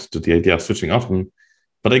counterpoint to the idea of switching often.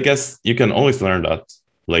 But I guess you can always learn that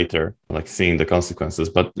later, like seeing the consequences.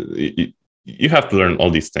 But you have to learn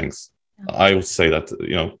all these things. I would say that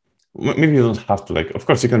maybe you don't have to, like, of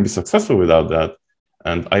course you can be successful without that.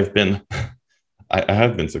 And I've been I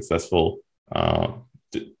have been successful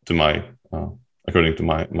to my according to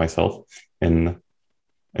myself in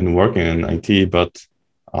working in IT, but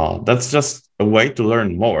that's just a way to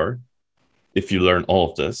learn more if you learn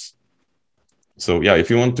all of this. So yeah, if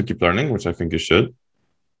you want to keep learning, which I think you should,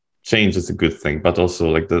 change is a good thing, but also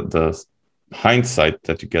like the hindsight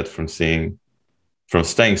that you get from staying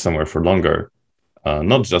somewhere for longer,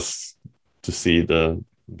 not just to see the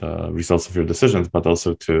results of your decisions, but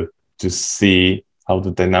also to see how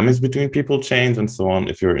the dynamics between people change and so on.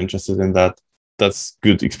 If you're interested in that, that's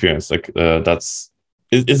good experience. Like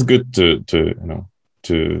it's good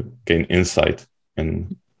to gain insight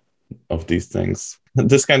in of these things.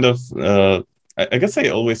 This kind of I guess I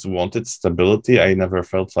always wanted stability. I never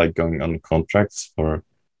felt like going on contracts for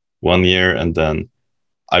 1 year and then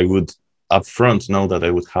I would upfront know that I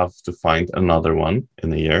would have to find another one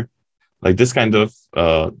in a year. Like this kind of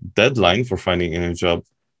deadline for finding a new job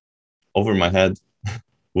over my head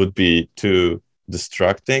would be too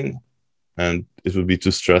distracting, and it would be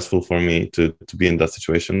too stressful for me to be in that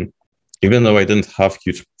situation. Even though I didn't have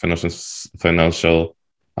huge financial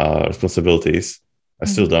responsibilities, I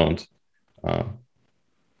still don't.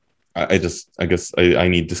 I guess I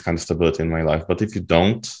need this kind of stability in my life. But if you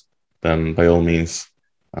don't, then by all means,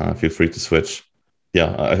 feel free to switch.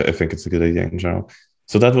 Yeah, I think it's a good idea in general.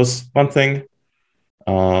 So that was one thing.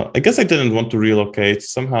 I guess I didn't want to relocate.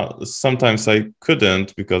 Sometimes I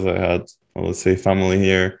couldn't because I had, well, let's say, family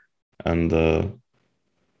here and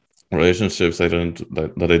relationships that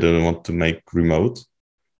I didn't want to make remote.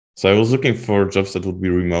 So I was looking for jobs that would be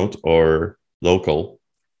remote or local,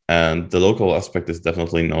 and the local aspect is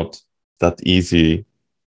definitely not that easy.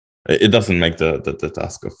 It doesn't make the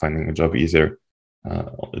task of finding a job easier.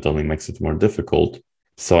 It only makes it more difficult.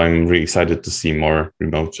 So I'm really excited to see more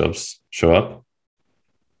remote jobs show up.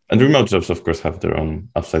 And remote jobs, of course, have their own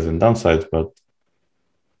upsides and downsides, but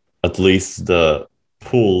at least the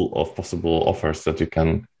pool of possible offers that you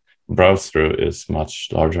can browse through is much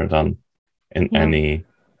larger than in any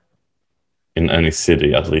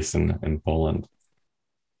city, at least in Poland.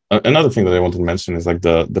 Another thing that I want to mention is like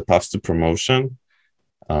the path to promotion.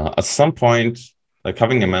 At some point, like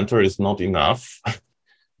having a mentor is not enough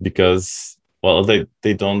because, well, they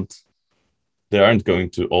aren't going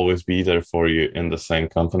to always be there for you in the same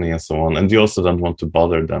company and so on. And you also don't want to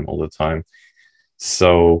bother them all the time.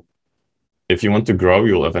 So if you want to grow,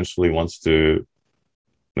 you'll eventually want to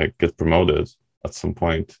like get promoted at some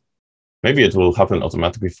point. Maybe it will happen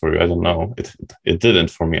automatically for you. I don't know. It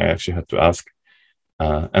didn't for me. I actually had to ask.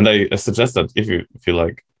 And I suggest that if you feel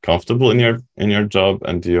like comfortable in your job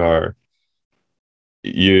and you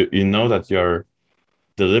know that you're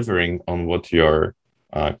delivering on what your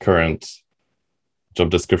current job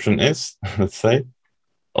description is, let's say,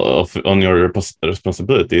 on your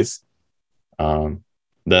responsibilities,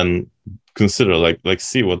 then consider like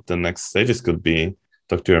see what the next stages could be.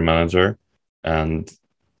 Talk to your manager and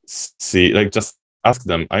see, like, just ask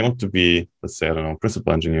them. I want to be, let's say, I don't know,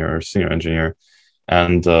 principal engineer or senior engineer,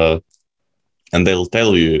 and they'll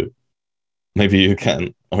tell you maybe you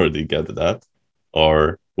can already get that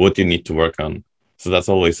or what you need to work on. So that's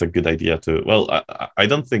always a good idea to, well, I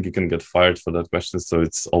don't think you can get fired for that question. So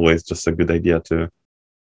it's always just a good idea to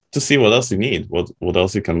see what else you need, what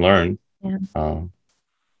else you can learn. Yeah.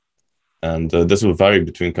 And this will vary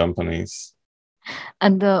between companies.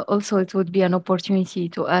 And also, it would be an opportunity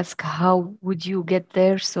to ask how would you get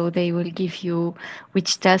there, so they will give you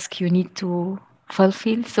which task you need to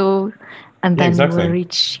fulfill. So, and Yeah, then you will exactly.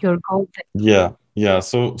 reach your goal. Yeah.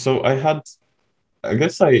 So I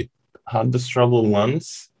guess I had this trouble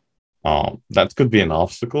once. That could be an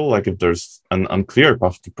obstacle. Like if there's an unclear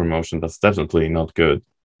path to promotion, that's definitely not good.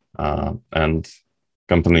 And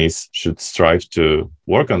companies should strive to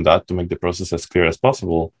work on that to make the process as clear as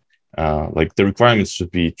possible. Like the requirements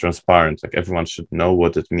should be transparent. Like everyone should know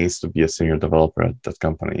what it means to be a senior developer at that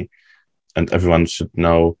company, and everyone should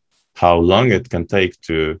know how long it can take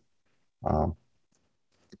to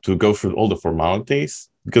go through all the formalities,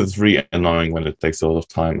 because it's really annoying when it takes a lot of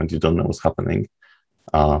time and you don't know what's happening.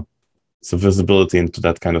 So visibility into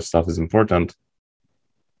that kind of stuff is important.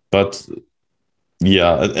 But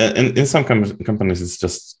yeah, and in some companies, it's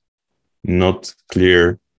just not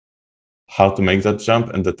clear how to make that jump,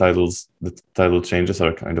 and the title changes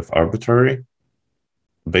are kind of arbitrary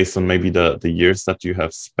based on maybe the years that you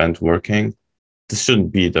have spent working. This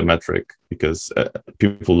shouldn't be the metric, because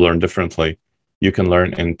people learn differently. You can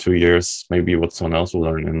learn in 2 years, maybe what someone else will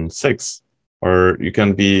learn in 6, or you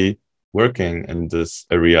can be working in this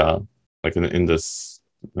area, like in this,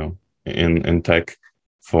 in tech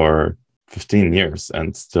for 15 years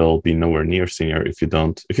and still be nowhere near senior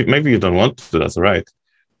maybe you don't want to, that's all right.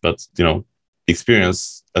 But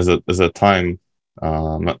experience as a time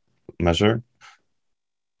measure,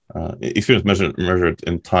 experience measured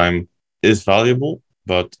in time is valuable,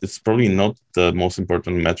 but it's probably not the most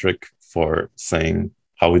important metric for saying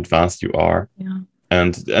how advanced you are. Yeah.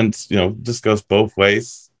 And this goes both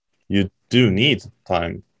ways. You do need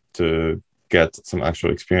time to get some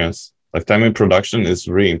actual experience. Like time in production is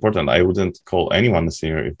really important. I wouldn't call anyone a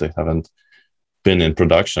senior if they haven't been in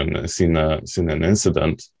production and seen an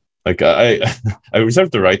incident. Like I I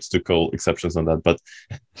reserve the right to call exceptions on that, but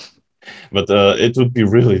it would be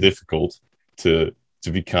really difficult to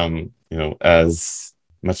become as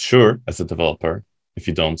mature as a developer if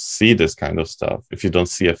you don't see this kind of stuff, if you don't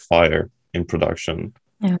see a fire in production.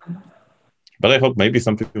 Yeah. But I hope maybe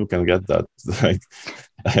some people can get that. Like,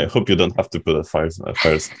 I hope you don't have to put out fires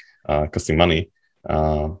costing money,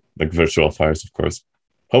 like virtual fires, of course.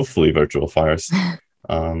 Hopefully, virtual fires.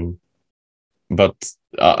 But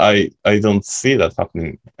I don't see that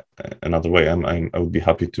happening another way. I would be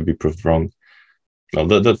happy to be proved wrong. Well,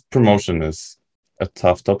 the promotion is a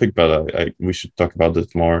tough topic, but we should talk about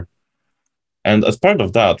it more. And as part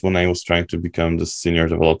of that, when I was trying to become the senior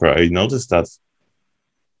developer, I noticed that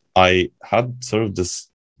I had sort of this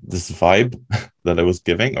vibe that I was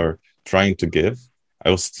giving or trying to give.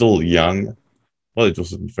 I was still young. Well, it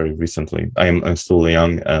wasn't very recently. I'm still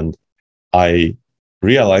young, and I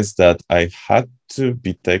realized that I had to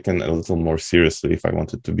be taken a little more seriously if I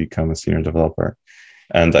wanted to become a senior developer.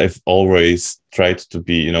 And I've always tried to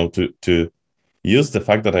be, to use the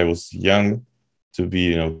fact that I was young to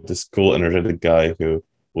be, this cool, energetic guy who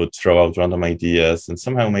would throw out random ideas and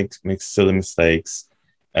somehow make silly mistakes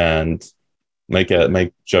and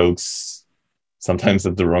make jokes sometimes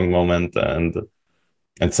at the wrong moment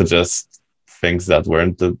and suggest things that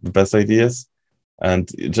weren't the best ideas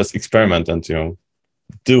and just experiment and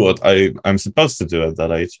do what I'm supposed to do at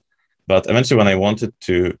that age. But eventually, when I wanted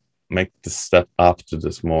to make the step up to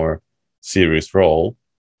this more serious role,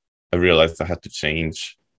 I realized I had to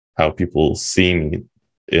change how people see me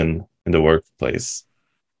in the workplace.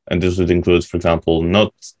 And this would include, for example,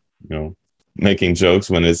 not making jokes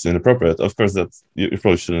when it's inappropriate. Of course, that you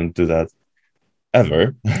probably shouldn't do that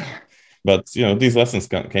ever. But these lessons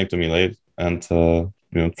came to me late, and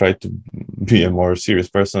tried to be a more serious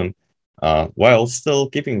person while still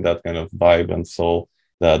keeping that kind of vibe and soul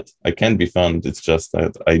that I can be fun. It's just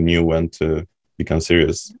that I knew when to become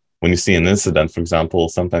serious. When you see an incident, for example,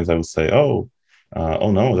 sometimes I would say, "Oh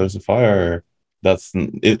no, there's a fire."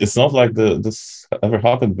 It's not like this ever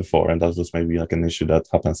happened before, and that's just maybe like an issue that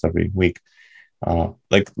happens every week.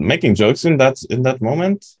 Like making jokes in that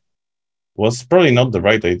moment was probably not the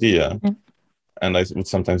right idea. Yeah. And I would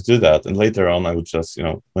sometimes do that. And later on, I would just,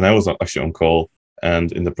 when I was actually on call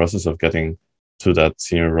and in the process of getting to that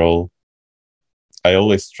senior role, I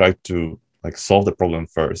always tried to like solve the problem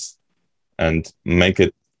first and make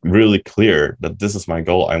it really clear that this is my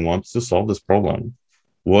goal. I want to solve this problem.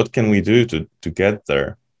 What can we do to get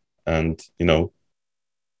there? And,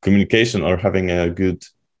 communication or having a good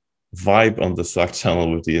vibe on the Slack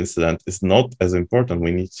channel with the incident is not as important.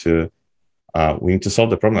 We need to solve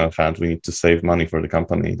the problem at hand. We need to save money for the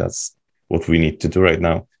company. That's what we need to do right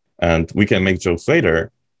now. And we can make jokes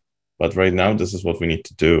later, but right now, this is what we need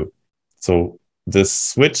to do. So this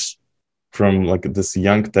switch from like this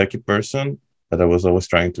young techie person that I was always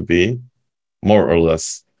trying to be, more or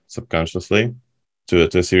less subconsciously, to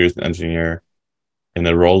a serious engineer in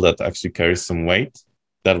a role that actually carries some weight,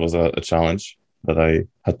 that was a challenge. But I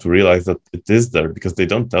had to realize that it is there because they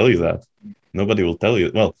don't tell you that. Nobody will tell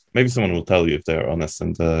you. Well, maybe someone will tell you if they're honest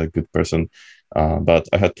and a good person. But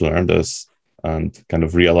I had to learn this and kind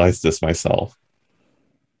of realize this myself.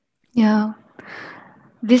 Yeah.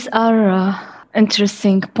 These are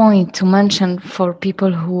interesting point to mention for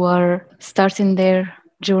people who are starting their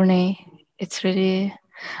journey. It's really.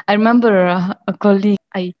 I remember a colleague.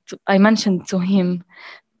 I mentioned to him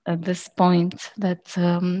at this point that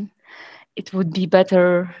it would be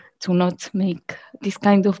better to not make this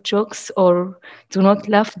kind of jokes or to not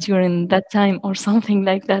laugh during that time or something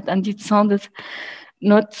like that. And it sounded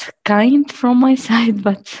not kind from my side,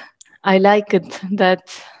 but I like it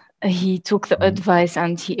that he took the advice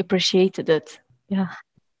and he appreciated it. Yeah.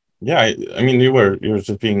 Yeah, I mean, you're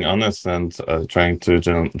just being honest and trying to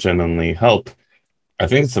genuinely help. I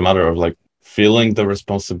think it's a matter of like feeling the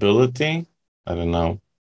responsibility. I don't know.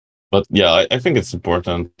 But yeah, I think it's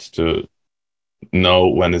important to know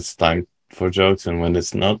when it's time for jokes and when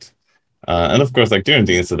it's not. And of course, like during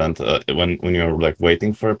the incident, when you're like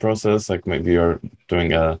waiting for a process, like maybe you're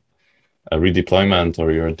doing a redeployment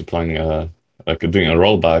or you're deploying like doing a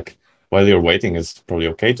rollback, while you're waiting, it's probably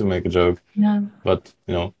okay to make a joke. Yeah. But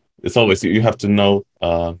it's always you have to know,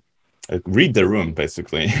 like, read the room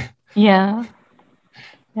basically. Yeah.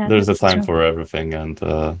 There's a that's time true. for everything,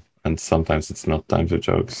 and sometimes it's not time for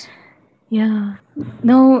jokes. Yeah.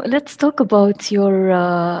 Now let's talk about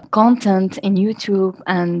your content in YouTube.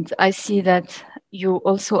 And I see that you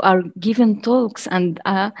also are giving talks, and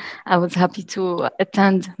I was happy to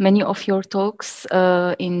attend many of your talks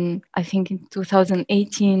in I think in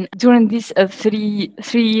 2018. During these 3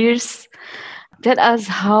 years, tell us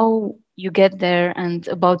how you get there and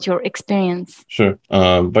about your experience. Sure.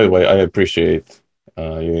 By the way, I appreciate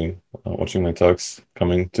you watching my talks,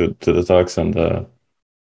 coming to the talks, and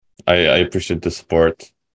I appreciate the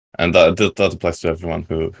support, and that applies to everyone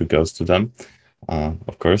who goes to them,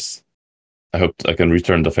 of course. I hope I can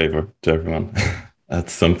return the favor to everyone at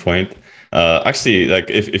some point. Actually, like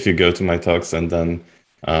if you go to my talks and then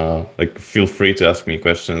like feel free to ask me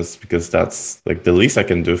questions, because that's like the least I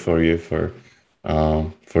can do for you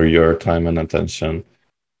for your time and attention.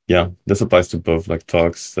 Yeah, this applies to both like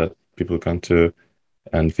talks that people come to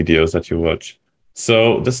and videos that you watch.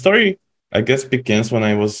 So the story, I guess, begins when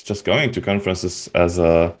I was just going to conferences as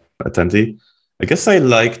a attendee. I guess I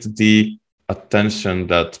liked the attention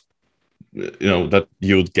that that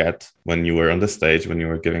you would get when you were on the stage, when you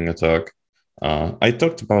were giving a talk. I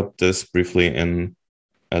talked about this briefly in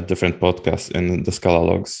a different podcast in the Scala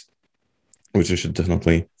logs, which you should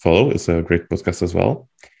definitely follow. It's a great podcast as well.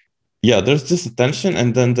 Yeah, there's this attention,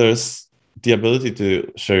 and then there's the ability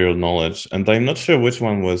to share your knowledge. And I'm not sure which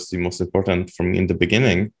one was the most important for me in the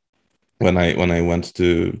beginning when I went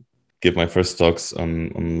to give my first talks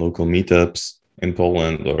on local meetups in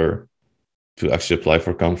Poland or to actually apply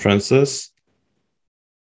for conferences.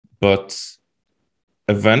 But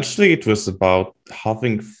eventually it was about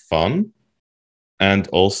having fun and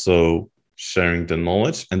also sharing the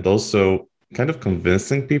knowledge and also kind of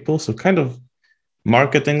convincing people. So kind of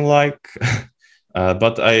marketing like,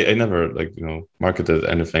 but I never marketed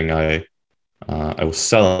anything. I was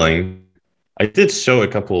selling. I did show a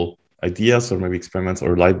couple ideas or maybe experiments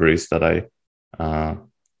or libraries uh,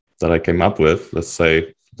 that I came up with. Let's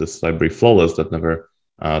say this library Flawless that never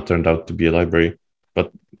turned out to be a library,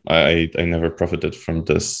 but I never profited from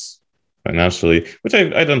this financially, which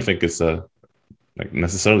I don't think is a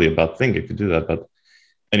necessarily a bad thing if you do that. But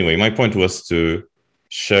anyway, my point was to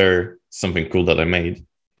share something cool that I made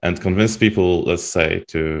and convince people, let's say,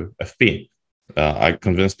 to FP. I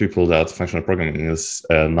convinced people that functional programming is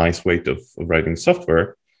a nice way of writing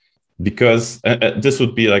software because this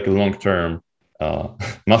would be like a long-term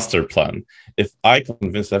master plan. If I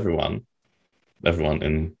convince everyone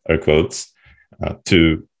in air quotes,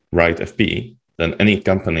 to write FP, then any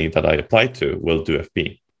company that I apply to will do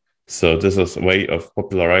FP. So this was a way of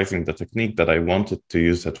popularizing the technique that I wanted to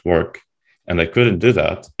use at work. And I couldn't do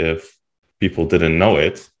that if people didn't know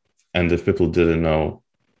it and if people didn't know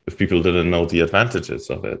the advantages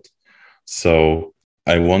of it. So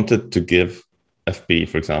I wanted to give FP,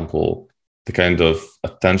 for example, the kind of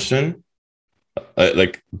attention,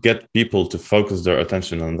 like get people to focus their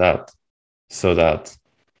attention on that so that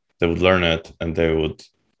they would learn it and they would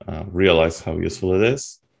realize how useful it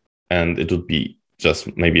is. And it would be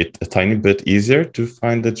just maybe a tiny bit easier to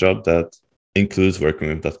find a job that includes working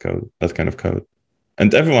with that kind of code.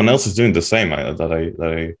 And everyone else is doing the same that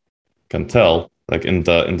I can tell. Like in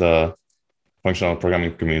the functional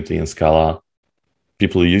programming community in Scala,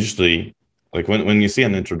 people usually, like when you see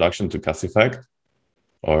an introduction to Cats Effect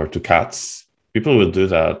or to cats, people will do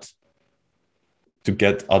that to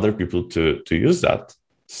get other people to use that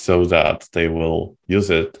so that they will use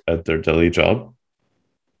it at their daily job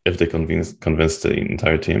if they convince the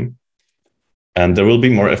entire team. And there will be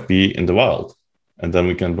more FP in the wild. And then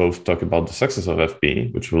we can both talk about the success of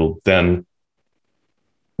FP, which will then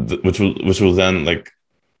like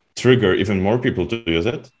trigger even more people to use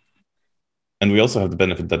it. And we also have the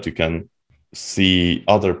benefit that you can see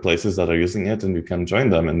other places that are using it and you can join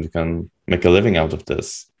them and you can make a living out of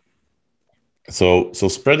this. So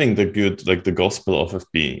spreading the good, like the gospel of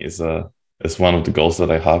FP is one of the goals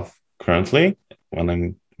that I have currently when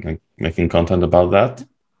I'm making content about that.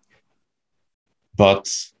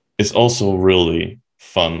 But it's also really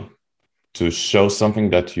fun to show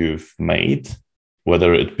something that you've made,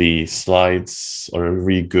 whether it be slides or a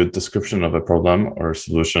really good description of a problem or a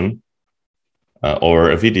solution,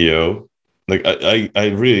 or a video. Like I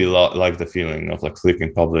really like the feeling of like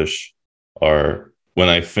clicking publish, or when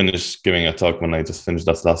I finish giving a talk, when I just finish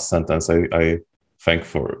that last sentence, I thank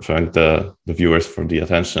the viewers for the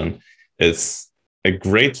attention. It's a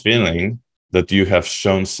great feeling that you have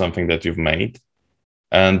shown something that you've made.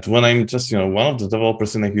 And when I'm just, one of the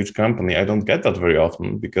developers in a huge company, I don't get that very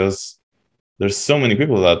often because there's so many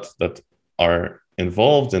people that are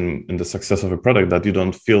involved in the success of a product that you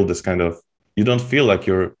don't feel like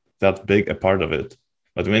you're that big a part of it.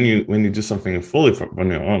 But when you do something fully on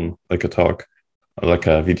your own, like a talk, like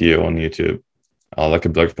a video on YouTube, like a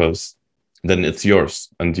blog post, then it's yours,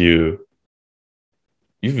 and you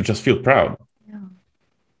just feel proud. Yeah.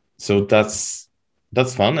 So that's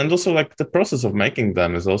fun, and also like the process of making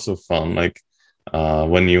them is also fun. Like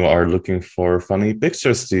when you are looking for funny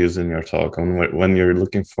pictures to use in your talk, and when you're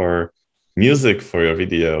looking for music for your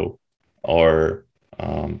video, or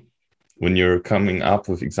when you're coming up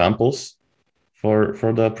with examples for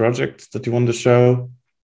the project that you want to show,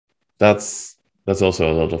 that's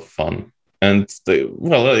also a lot of fun. And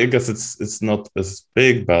I guess it's not as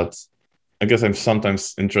big, but I guess I'm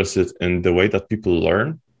sometimes interested in the way that people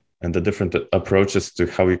learn and the different approaches to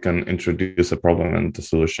how you can introduce a problem and the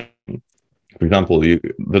solution. For example,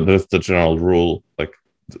 there's the general rule, like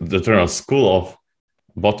the general school of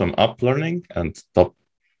bottom-up learning and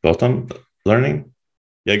top-bottom learning.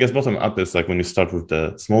 Yeah, I guess bottom-up is like when you start with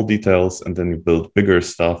the small details and then you build bigger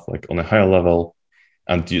stuff like on a higher level,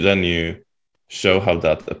 and then you show how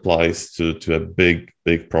that applies to a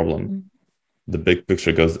big problem. The big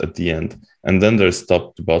picture goes at the end. And then there's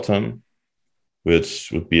top to bottom,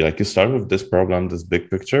 which would be like you start with this problem, this big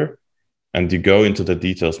picture, and you go into the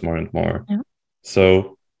details more and more. Yeah.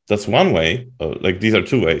 So that's one way. Like these are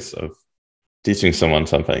two ways of teaching someone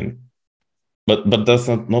something. But that's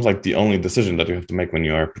not like the only decision that you have to make when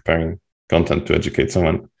you are preparing content to educate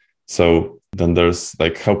someone. So then there's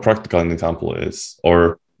like how practical an example is,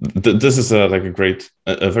 or this is a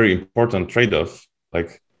very important trade-off,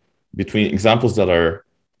 like between examples that are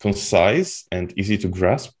concise and easy to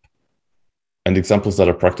grasp and examples that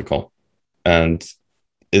are practical. And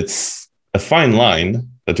it's a fine line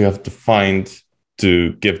that you have to find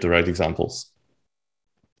to give the right examples.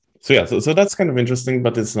 So yeah, so that's kind of interesting,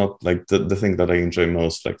 but it's not like the thing that I enjoy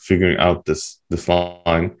most, like figuring out this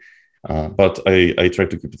line. But I try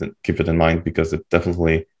to keep it in mind because it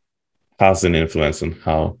definitely has an influence on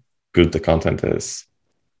how good the content is.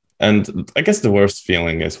 And I guess the worst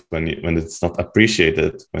feeling is when it's not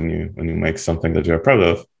appreciated, when you make something that you're proud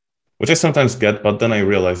of, which I sometimes get, but then I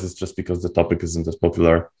realize it's just because the topic isn't as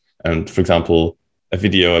popular. And for example, a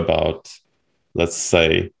video about, let's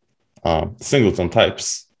say, singleton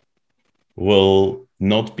types will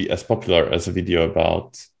not be as popular as a video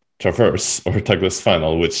about traverse or tagless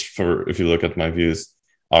final, which, if you look at my views,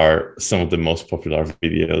 are some of the most popular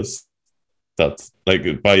videos that,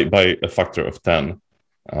 like, by a factor of 10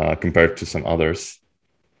 compared to some others.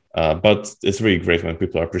 But it's really great when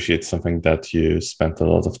people appreciate something that you spent a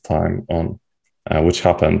lot of time on, which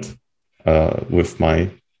happened with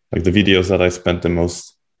the videos that I spent the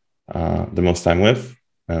most time with,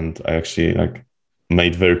 and I actually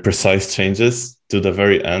made very precise changes to the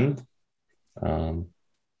very end.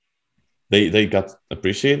 They got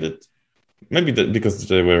appreciated, maybe because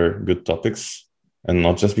they were good topics and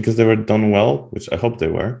not just because they were done well, which I hope they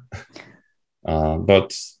were.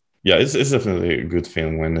 But yeah, it's definitely a good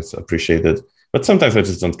feeling when it's appreciated. But sometimes I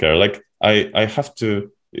just don't care. Like I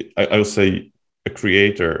would say a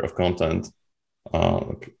creator of content,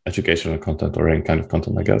 like educational content or any kind of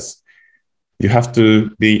content, I guess, you have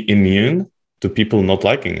to be immune to people not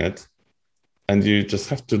liking it. And you just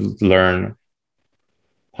have to learn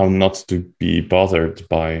how not to be bothered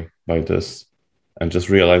by this, and just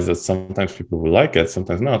realize that sometimes people will like it,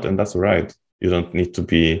 sometimes not, and that's all right. You don't need to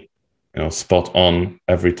be spot on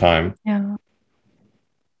every time. Yeah.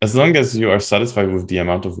 As long as you are satisfied with the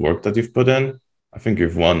amount of work that you've put in, I think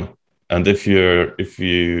you've won. And if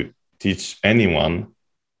you teach anyone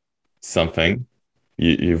something,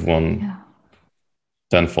 you've won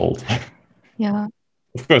tenfold. Yeah.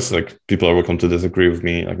 Of course, like, people are welcome to disagree with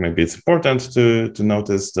me. Like, maybe it's important to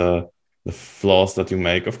notice the flaws that you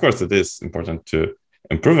make. Of course, it is important to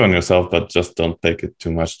improve on yourself, but just don't take it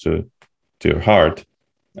too much to your heart.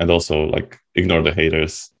 And also, like, ignore the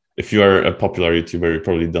haters. If you are a popular YouTuber, you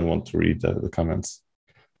probably don't want to read the comments.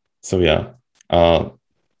 So yeah,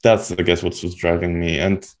 that's, I guess, what's driving me.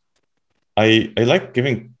 And I like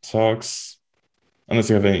giving talks. Unless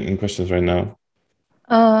you have any questions right now.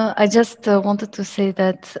 I just wanted to say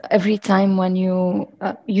that every time when you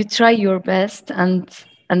try your best,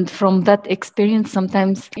 and from that experience,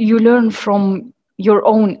 sometimes you learn from your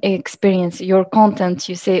own experience, your content.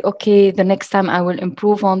 You say, okay, the next time I will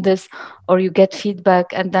improve on this, or you get feedback,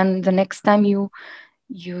 and then the next time you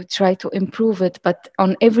try to improve it. But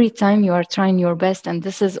on every time you are trying your best, and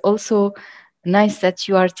this is also nice that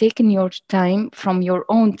you are taking your time from your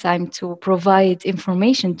own time to provide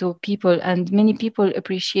information to people, and many people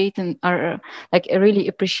appreciate and are like really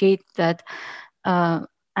appreciate that.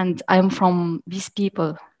 And I'm from these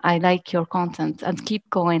people. I like your content, and keep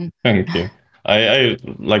going. Thank you. I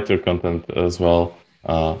liked your content as well.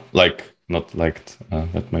 Not liked,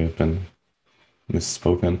 that may have been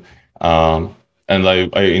misspoken. And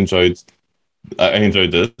I enjoyed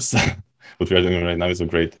this. What we are doing right now is a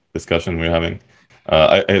great discussion we're having.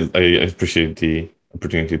 I appreciate the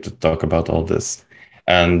opportunity to talk about all this.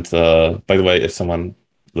 And by the way, if someone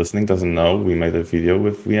listening doesn't know, we made a video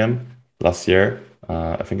with VM last year,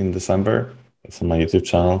 I think in December. It's on my YouTube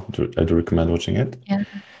channel. I do recommend watching it. Yeah.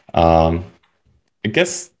 I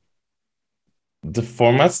guess the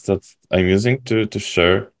formats that I'm using to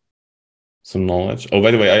share some knowledge. Oh,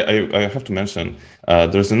 by the way, I have to mention,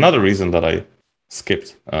 there's another reason that I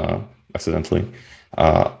skipped accidentally.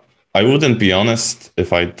 I wouldn't be honest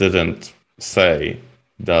if I didn't say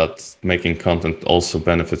that making content also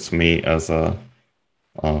benefits me as a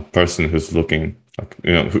person who's looking, like,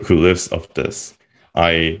 who lives off this.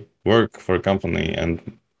 I work for a company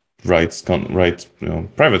and write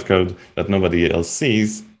private code that nobody else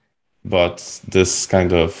sees, but this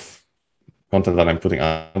kind of content that I'm putting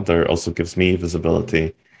out there also gives me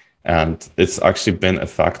visibility, and it's actually been a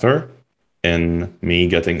factor in me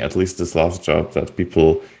getting at least this last job, that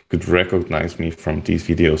people could recognize me from these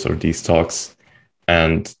videos or these talks,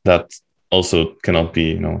 and that also cannot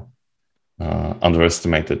be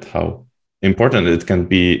underestimated how important it can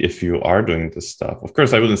be if you are doing this stuff. Of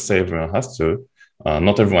course, I wouldn't say everyone has to.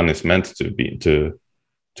 Not everyone is meant to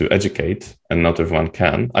educate, and not everyone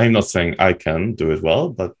can. I'm not saying I can do it well,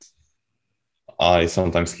 but I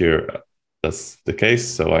sometimes hear that's the case,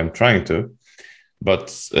 so I'm trying to.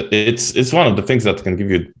 But it's one of the things that can give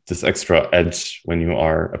you this extra edge when you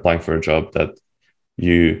are applying for a job, that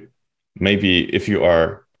you maybe, if you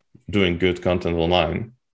are doing good content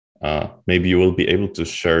online, maybe you will be able to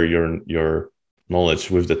share your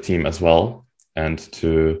knowledge with the team as well, and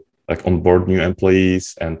to like onboard new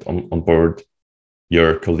employees and onboard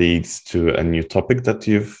your colleagues to a new topic that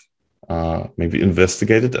you've maybe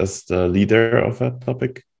investigated as the leader of a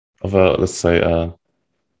topic, of a, let's say,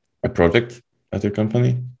 a project at your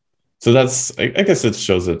company. So that's, I guess it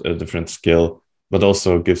shows a different skill, but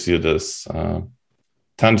also gives you this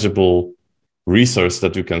tangible resource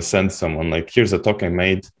that you can send someone. Like, here's a talk I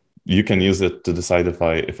made. You can use it to decide if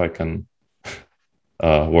I can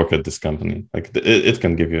work at this company. Like, it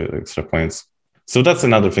can give you extra points. So that's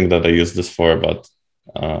another thing that I use this for, but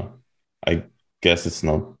I guess it's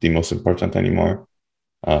not the most important anymore.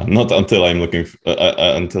 Not until I'm looking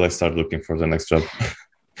until I start looking for the next job.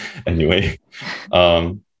 Anyway,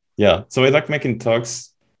 yeah. So I like making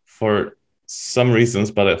talks for some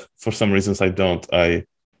reasons, but for some reasons I don't. I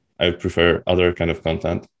prefer other kind of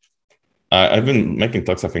content. I've been making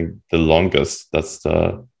talks, I think, the longest.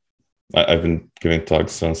 I've been giving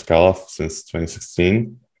talks on Scala since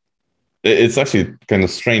 2016. It's actually kind of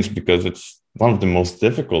strange because it's one of the most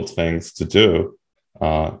difficult things to do.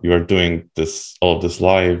 You are doing all of this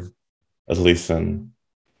live, at least in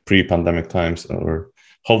pre-pandemic times, or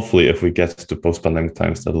hopefully if we get to post-pandemic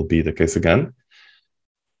times, that'll be the case again.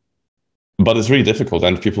 But it's really difficult,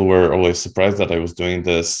 and people were always surprised that I was doing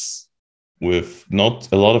this with not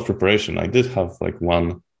a lot of preparation. I did have like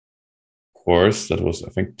one course that was, I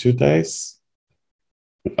think, 2 days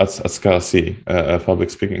at Scala C, a public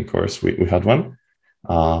speaking course. We had one,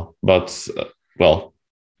 but well,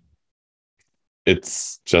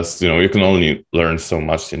 it's just, you can only learn so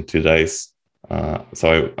much in 2 days.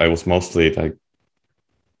 So I was mostly like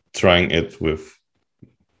trying it with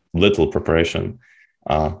little preparation.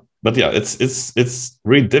 But yeah, it's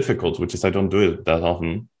really difficult, which is I don't do it that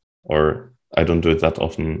often, or I don't do it that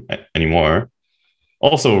often anymore.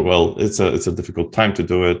 Also, well, it's a difficult time to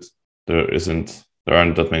do it. There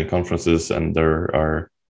aren't that many conferences, and there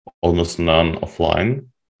are almost none offline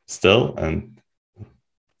still, and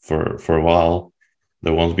for a while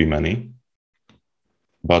there won't be many.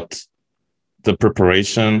 But the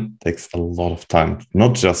preparation takes a lot of time,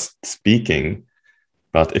 not just speaking,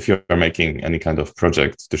 but if you're making any kind of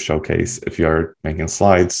project to showcase, if you're making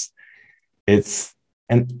slides, it's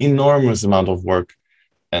an enormous amount of work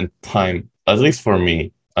and time, at least for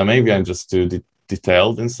me. Maybe I'm just too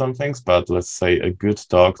detailed in some things, but let's say a good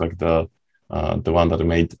talk like the one that I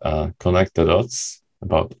made, Connect the Dots,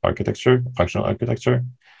 about architecture, functional architecture.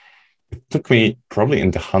 It took me probably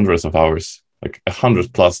in the hundreds of hours, like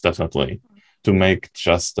 100 plus definitely, to make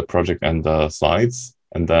just the project and the slides,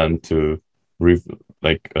 and then to rehearse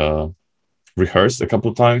a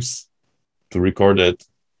couple of times, to record it,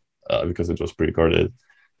 because it was pre-recorded.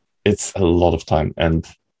 It's a lot of time, and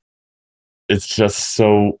it's just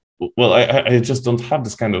so, well, I just don't have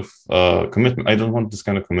this kind of commitment. I don't want this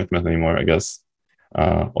kind of commitment anymore, I guess.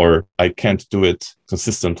 Or I can't do it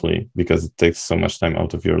consistently because it takes so much time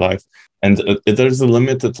out of your life. And there's a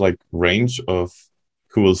limited range of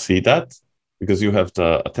who will see that, because you have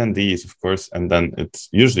the attendees, of course, and then it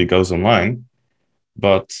usually goes online,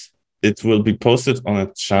 but it will be posted on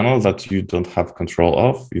a channel that you don't have control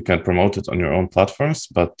of. You can promote it on your own platforms,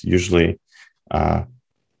 but usually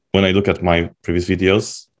when I look at my previous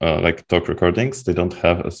videos, like talk recordings, they don't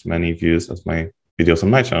have as many views as my videos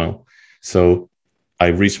on my channel. So I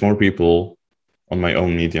reach more people on my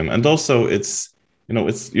own medium. And also it's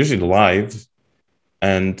usually live,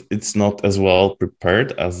 and it's not as well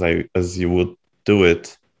prepared as you would do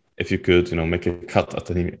it if you could, make a cut at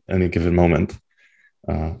any given moment.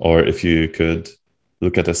 Or if you could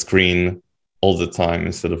look at a screen all the time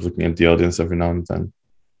instead of looking at the audience every now and then.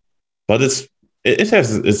 But it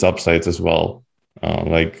has its upsides as well.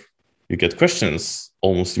 Like you get questions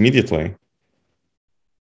almost immediately,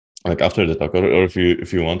 like after the talk, or if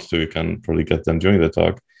you want to, you can probably get them during the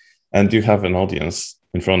talk, and you have an audience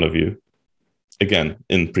in front of you. Again,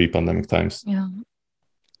 in pre-pandemic times. Yeah.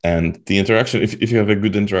 And the interaction, if you have a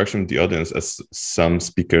good interaction with the audience, as some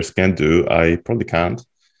speakers can do, I probably can't.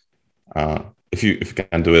 If you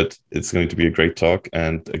can do it, it's going to be a great talk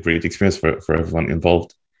and a great experience for everyone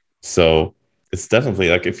involved. So it's definitely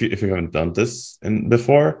like if you haven't done this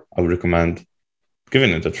before, I would recommend giving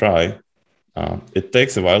it a try. It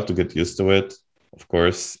takes a while to get used to it, of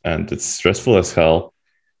course, and it's stressful as hell,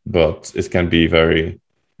 but it can be very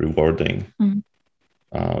rewarding.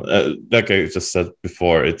 Like I just said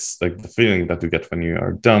before, it's like the feeling that you get when you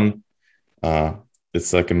are done.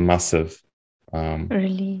 It's like a massive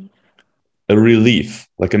relief,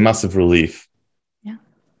 like a massive relief. Yeah.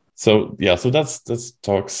 So that's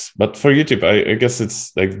talks. But for YouTube, I guess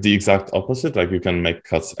it's like the exact opposite. Like you can make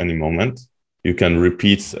cuts any moment. You can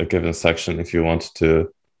repeat a given section if you want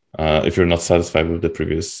to, if you're not satisfied with the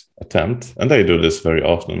previous attempt. And I do this very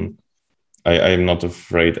often. I am not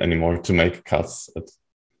afraid anymore to make cuts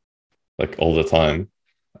like all the time,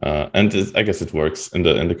 and I guess it works in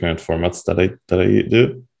the current formats that I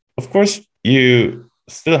do. Of course, you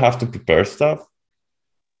still have to prepare stuff,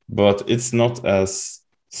 but it's not as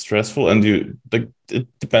stressful. And it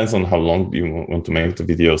depends on how long you want to make the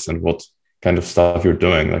videos and what kind of stuff you're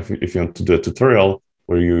doing. Like if you want to do a tutorial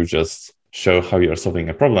where you just show how you're solving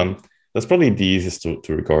a problem, that's probably the easiest to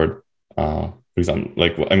record. For example,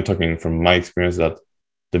 like I'm talking from my experience, that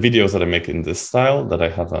the videos that I make in this style, that I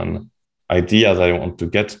have an idea that I want to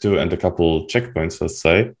get to and a couple checkpoints, let's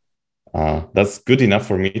say, that's good enough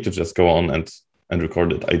for me to just go on and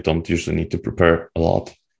record it. I don't usually need to prepare a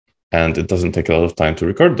lot, and it doesn't take a lot of time to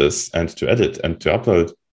record this and to edit and to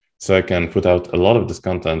upload. So I can put out a lot of this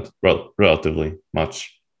content, relatively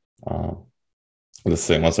much. Let's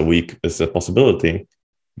say once a week is a possibility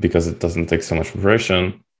because it doesn't take so much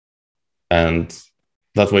preparation, and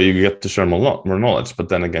that way you get to share more knowledge. But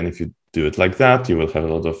then again, if you do it like that, you will have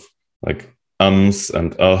a lot of like ums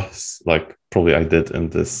and uhs, like probably I did in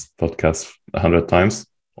this podcast 100 times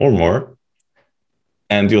or more.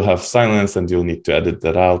 And you'll have silence and you'll need to edit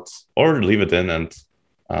that out or leave it in and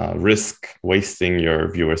risk wasting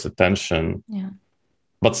your viewers' attention. Yeah.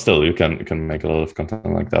 But still, you can make a lot of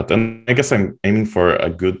content like that. And I guess I'm aiming for a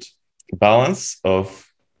good balance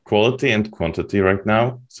of quality and quantity right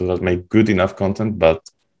now, so that I make good enough content, but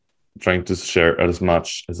trying to share as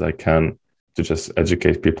much as I can to just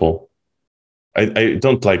educate people. I really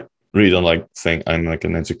don't like saying I'm like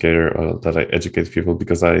an educator or that I educate people,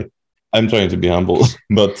 because I'm trying to be humble,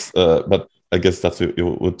 but I guess that's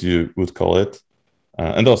what you would call it.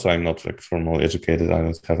 And also, I'm not like formally educated. I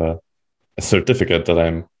don't have a certificate that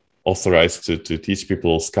I'm authorized to teach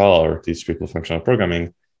people Scala or teach people functional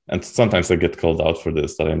programming. And sometimes I get called out for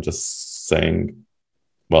this, that I'm just saying,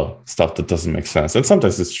 well, stuff that doesn't make sense. And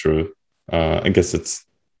sometimes it's true. I guess it's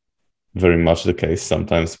very much the case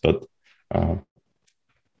sometimes, but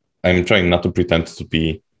I'm trying not to pretend to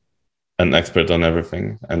be an expert on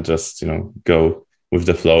everything and just, go with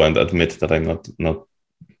the flow and admit that I'm not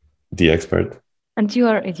the expert. And you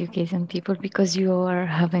are educating people because you are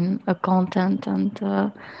having a content and...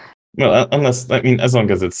 Well, as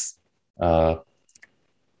long as it's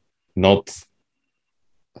not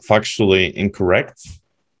factually incorrect,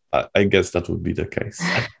 I guess that would be the case.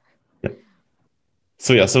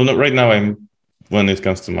 Yeah. So right now when it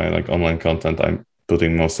comes to my like online content, I'm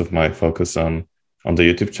putting most of my focus on the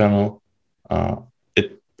YouTube channel.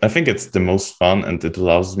 I think it's the most fun, and it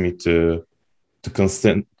allows me to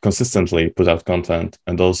consistently put out content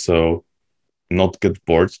and also not get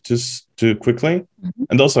bored too quickly. Mhm.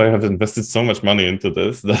 And also, I have invested so much money into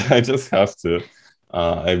this that I just have to.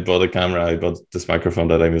 I bought a camera. I bought this microphone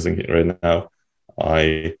that I'm using here right now.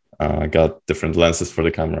 I got different lenses for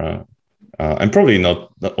the camera. I'm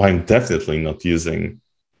definitely not using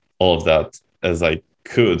all of that as I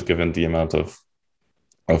could, given the amount of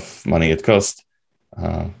money it cost.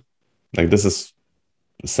 Like this is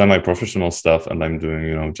semi-professional stuff, and I'm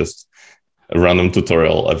doing, just a random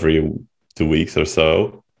tutorial every 2 weeks or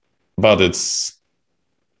so. But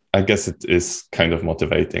I guess it is kind of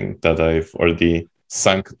motivating that I've already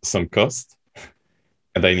sunk some cost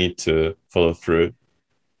and I need to follow through.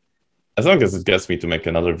 As long as it gets me to make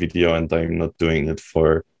another video and I'm not doing it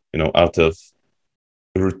for, out of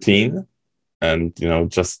routine and,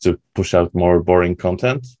 just to push out more boring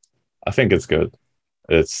content, I think it's good.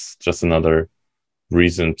 It's just another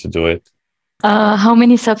reason to do it. How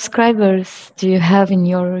many subscribers do you have in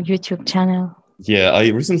your YouTube channel? Yeah, I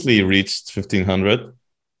recently reached 1,500.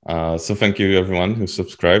 So thank you everyone who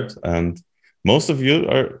subscribed, and most of you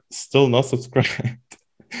are still not subscribed.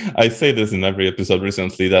 I say this in every episode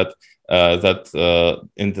recently that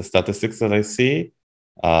in the statistics that I see,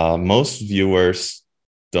 most viewers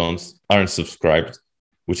aren't subscribed,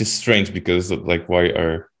 which is strange because like why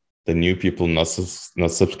are the new people not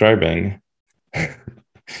subscribing?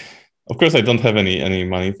 Of course, I don't have any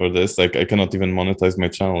money for this. Like I cannot even monetize my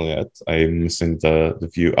channel yet. I'm missing the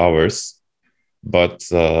view hours, but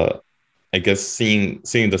I guess seeing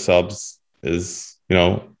the subs is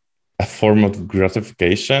a form of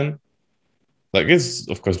gratification. Like it's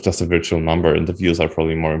of course just a virtual number, and the views are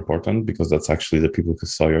probably more important because that's actually the people who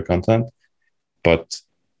saw your content. But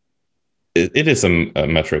it is a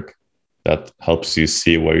metric that helps you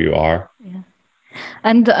see where you are. Yeah.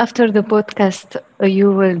 And after the podcast,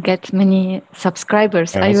 you will get many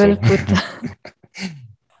subscribers. I I also will put.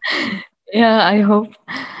 Yeah, I hope.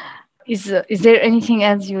 Is there anything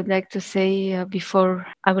else you'd like to say before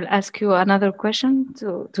I will ask you another question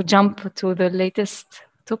to jump to the latest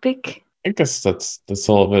topic? I guess that's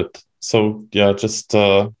all of it. So yeah, just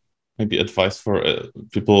maybe advice for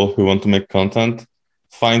people who want to make content.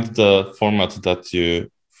 Find the format that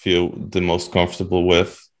you feel the most comfortable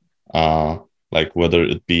with, uh, like whether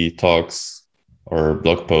it be talks or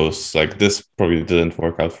blog posts. Like this probably didn't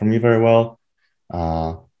work out for me very well.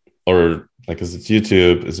 Or like, is it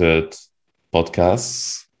YouTube? Is it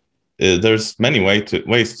podcasts? There's many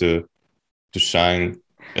ways to shine.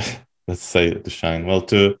 Let's say to shine. Well,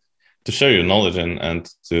 to share your knowledge and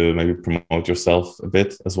to maybe promote yourself a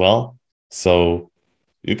bit as well. So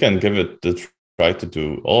you can give it the try to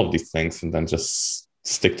do all of these things and then just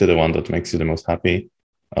stick to the one that makes you the most happy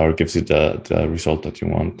or gives you the result that you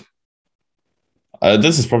want.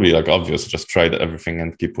 This is probably like obvious, just try everything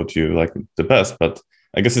and keep what you like the best. But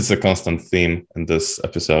I guess it's a constant theme in this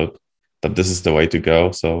episode that this is the way to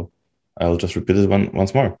go. So I'll just repeat it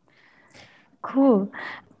once more. Cool.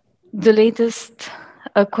 The latest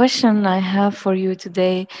question I have for you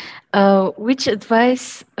today, which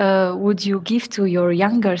advice would you give to your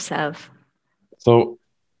younger self? So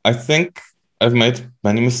I think I've made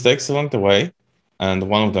many mistakes along the way. And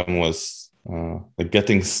one of them was like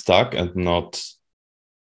getting stuck and not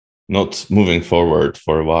moving forward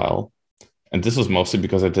for a while. And this was mostly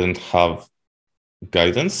because I didn't have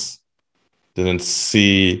guidance, didn't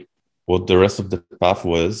see what the rest of the path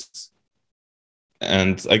was.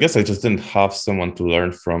 And I guess I just didn't have someone to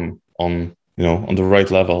learn from on the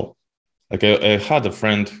right level. Like I had a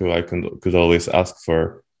friend who I could always ask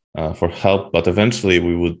for help, but eventually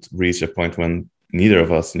we would reach a point when neither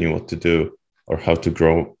of us knew what to do or how to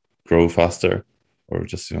grow faster or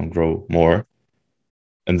just grow more.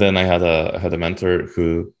 And then I had a mentor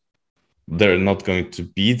who they're not going to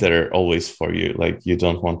be there always for you. Like you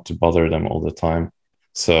don't want to bother them all the time.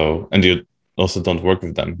 So, and you also don't work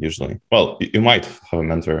with them usually. Well, you might have a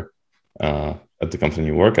mentor at the company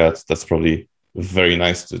you work at. That's probably very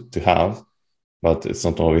nice to have, but it's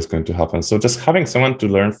not always going to happen. So just having someone to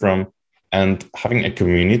learn from and having a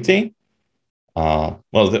community.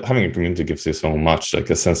 Having a community gives you so much, like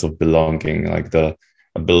a sense of belonging, like the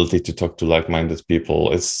ability to talk to like-minded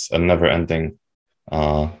people. It's a never-ending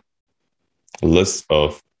list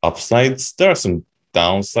of upsides. There are some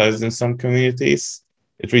downsides in some communities.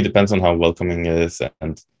 It really depends on how welcoming it is.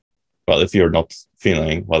 And well, if you're not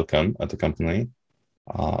feeling welcome at the company,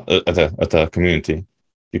 at a community,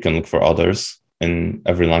 you can look for others. In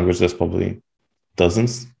every language, there's probably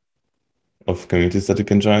dozens of communities that you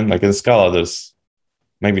can join. Like in Scala, there's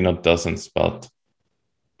maybe not dozens, but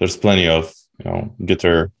there's plenty of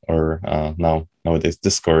Gitter or nowadays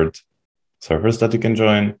Discord servers that you can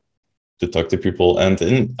join to talk to people. And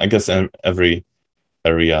in I guess in every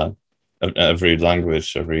area, every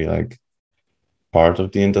language, every like part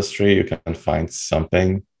of the industry, you can find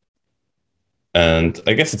something. And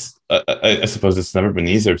I guess it's I suppose it's never been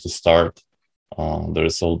easier to start.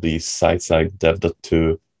 There's all these sites like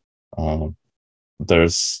dev.to.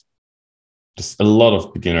 There's just a lot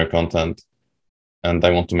of beginner content, and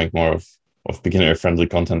I want to make more of beginner friendly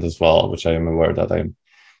content as well, which I am aware that I'm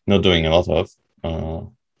not doing a lot of,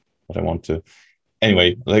 but I want to.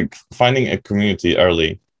 Anyway, like finding a community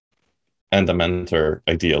early and a mentor,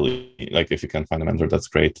 ideally, like if you can find a mentor, that's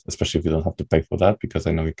great, especially if you don't have to pay for that, because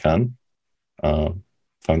I know you can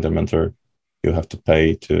find a mentor you have to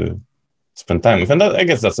pay to spend time with, and I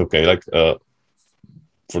guess that's okay. Like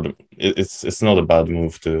it's not a bad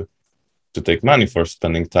move to take money for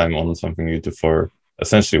spending time on something you do for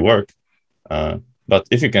essentially work. But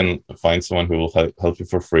if you can find someone who will help you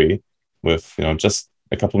for free, with, just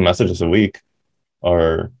a couple messages a week,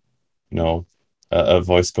 or, a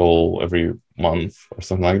voice call every month or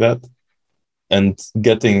something like that, and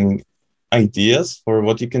getting ideas for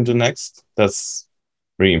what you can do next. That's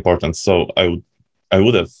really important. So I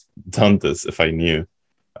would have done this if I knew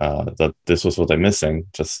that this was what I'm missing.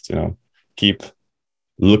 Just, keep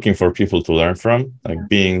looking for people to learn from, like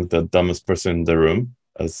being the dumbest person in the room,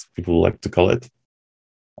 as people like to call it.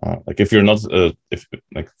 Like if you're not, if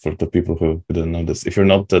like for the people who didn't know this, if you're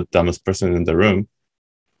not the dumbest person in the room,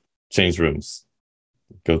 change rooms,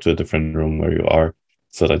 go to a different room where you are,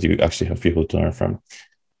 so that you actually have people to learn from.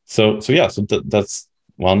 So yeah, so that's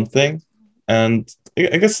one thing, and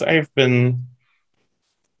I guess I've been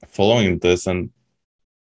following this and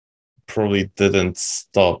probably didn't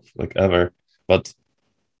stop like ever, but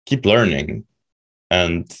keep learning,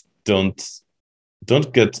 and don't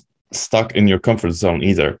get stuck in your comfort zone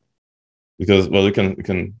either, because well, you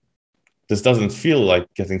can this doesn't feel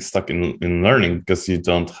like getting stuck in learning, because you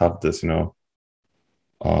don't have this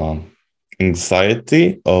um,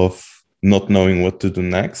 anxiety of not knowing what to do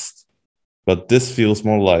next. But this feels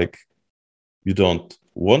more like you don't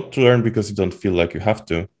want to learn because you don't feel like you have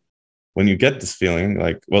to. When you get this feeling,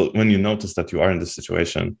 like, well, when you notice that you are in this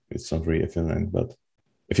situation, it's not really a feeling, but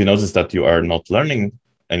if you notice that you are not learning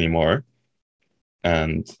anymore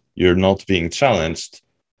and you're not being challenged,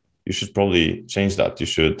 you should probably change that. You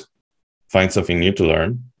should find something new to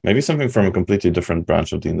learn, maybe something from a completely different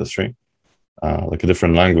branch of the industry, like a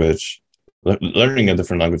different language. Learning a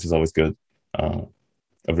different language is always good.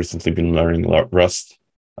 I've recently been learning Rust.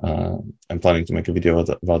 I'm planning to make a video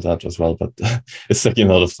about that as well, but it's taking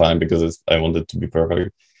a lot of time because I want it to be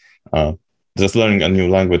perfect. Uh, just learning a new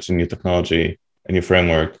language, a new technology, a new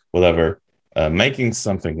framework, whatever, making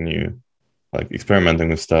something new, like experimenting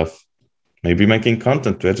with stuff, maybe making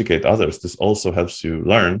content to educate others. This also helps you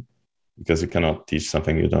learn, because you cannot teach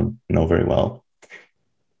something you don't know very well.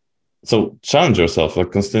 So challenge yourself,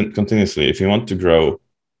 like continuously. If you want to grow,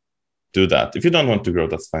 do that. If you don't want to grow,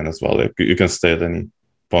 that's fine as well. Like, you can stay at any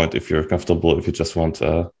point if you're comfortable, if you just want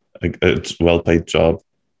a well-paid job.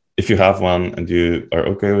 If you have one and you are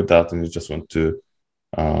okay with that, and you just want to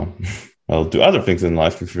well, do other things in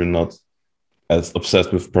life, if you're not as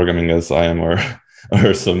obsessed with programming as I am, or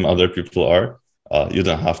or some other people are, you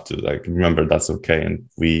don't have to. Like, remember, that's okay, and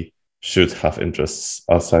we should have interests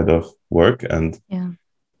outside of work, and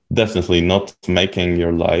definitely not making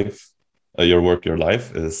your life, your work, your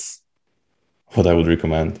life is what I would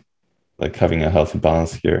recommend. Like, having a healthy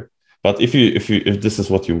balance here. But if this is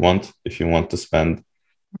what you want, if you want to spend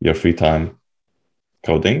your free time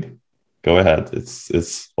coding, go ahead.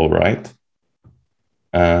 It's all right.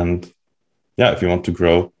 And yeah, if you want to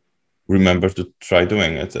grow, remember to try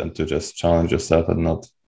doing it, and to just challenge yourself, and not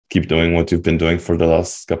keep doing what you've been doing for the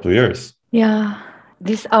last couple of years. Yeah,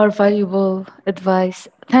 these are valuable advice.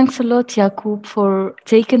 Thanks a lot, Jakub, for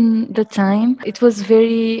taking the time. It was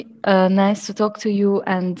very nice to talk to you,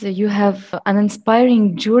 and you have an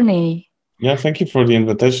inspiring journey. Yeah, thank you for the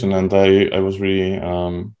invitation, and I was really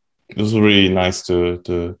it was really nice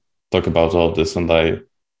to talk about all this, and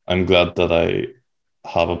I'm glad that I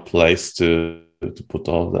have a place to put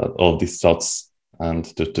all these thoughts, and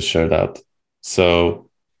to share that. So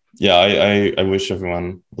yeah, I wish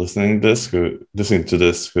everyone listening to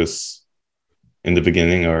this, who's in the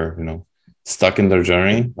beginning, or stuck in their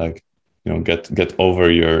journey, like, get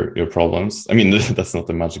over your problems. I mean, that's not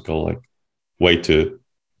a magical like way to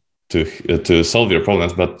solve your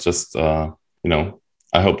problems, but just I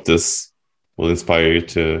hope this will inspire you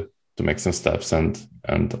to make some steps, and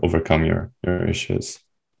overcome your issues.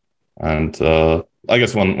 And I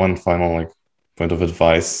guess one final like point of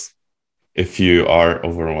advice: if you are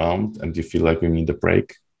overwhelmed and you feel like you need a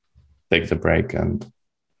break, take the break and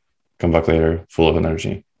come back later full of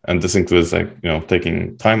energy. And this includes, like,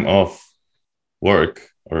 taking time off work,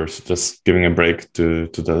 or just giving a break to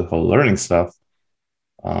the whole learning stuff.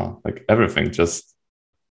 Like everything, just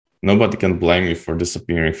nobody can blame you for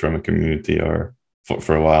disappearing from a community, or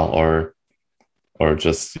for a while, or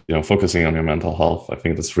just focusing on your mental health. I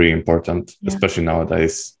think that's really important, especially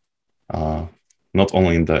nowadays. Not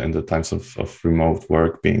only in the times of remote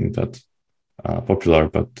work being that popular,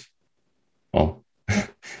 but well,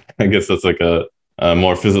 I guess that's like a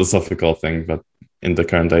more philosophical thing. But in the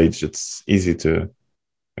current age, it's easy to,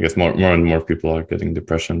 I guess, more and more people are getting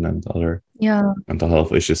depression and other mental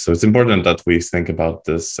health issues. So it's important that we think about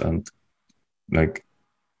this, and like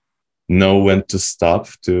know when to stop,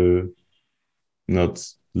 to not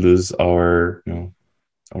lose our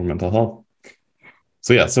mental health.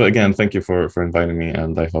 So yeah, so again, thank you for inviting me,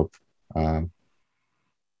 and I hope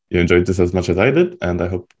you enjoyed this as much as I did, and I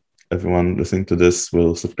hope everyone listening to this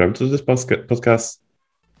will subscribe to this podcast.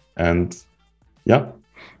 And yeah.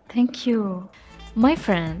 Thank you. My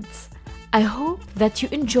friends, I hope that you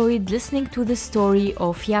enjoyed listening to the story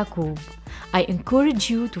of Jakub. I encourage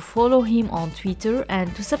you to follow him on Twitter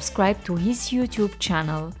and to subscribe to his YouTube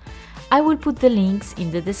channel. I will put the links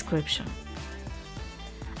in the description.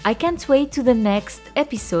 I can't wait to the next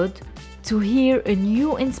episode to hear a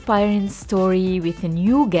new inspiring story with a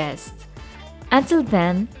new guest. Until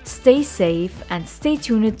then, stay safe and stay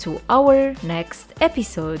tuned to our next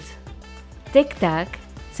episode. Tic Tac,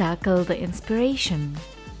 tackle the inspiration.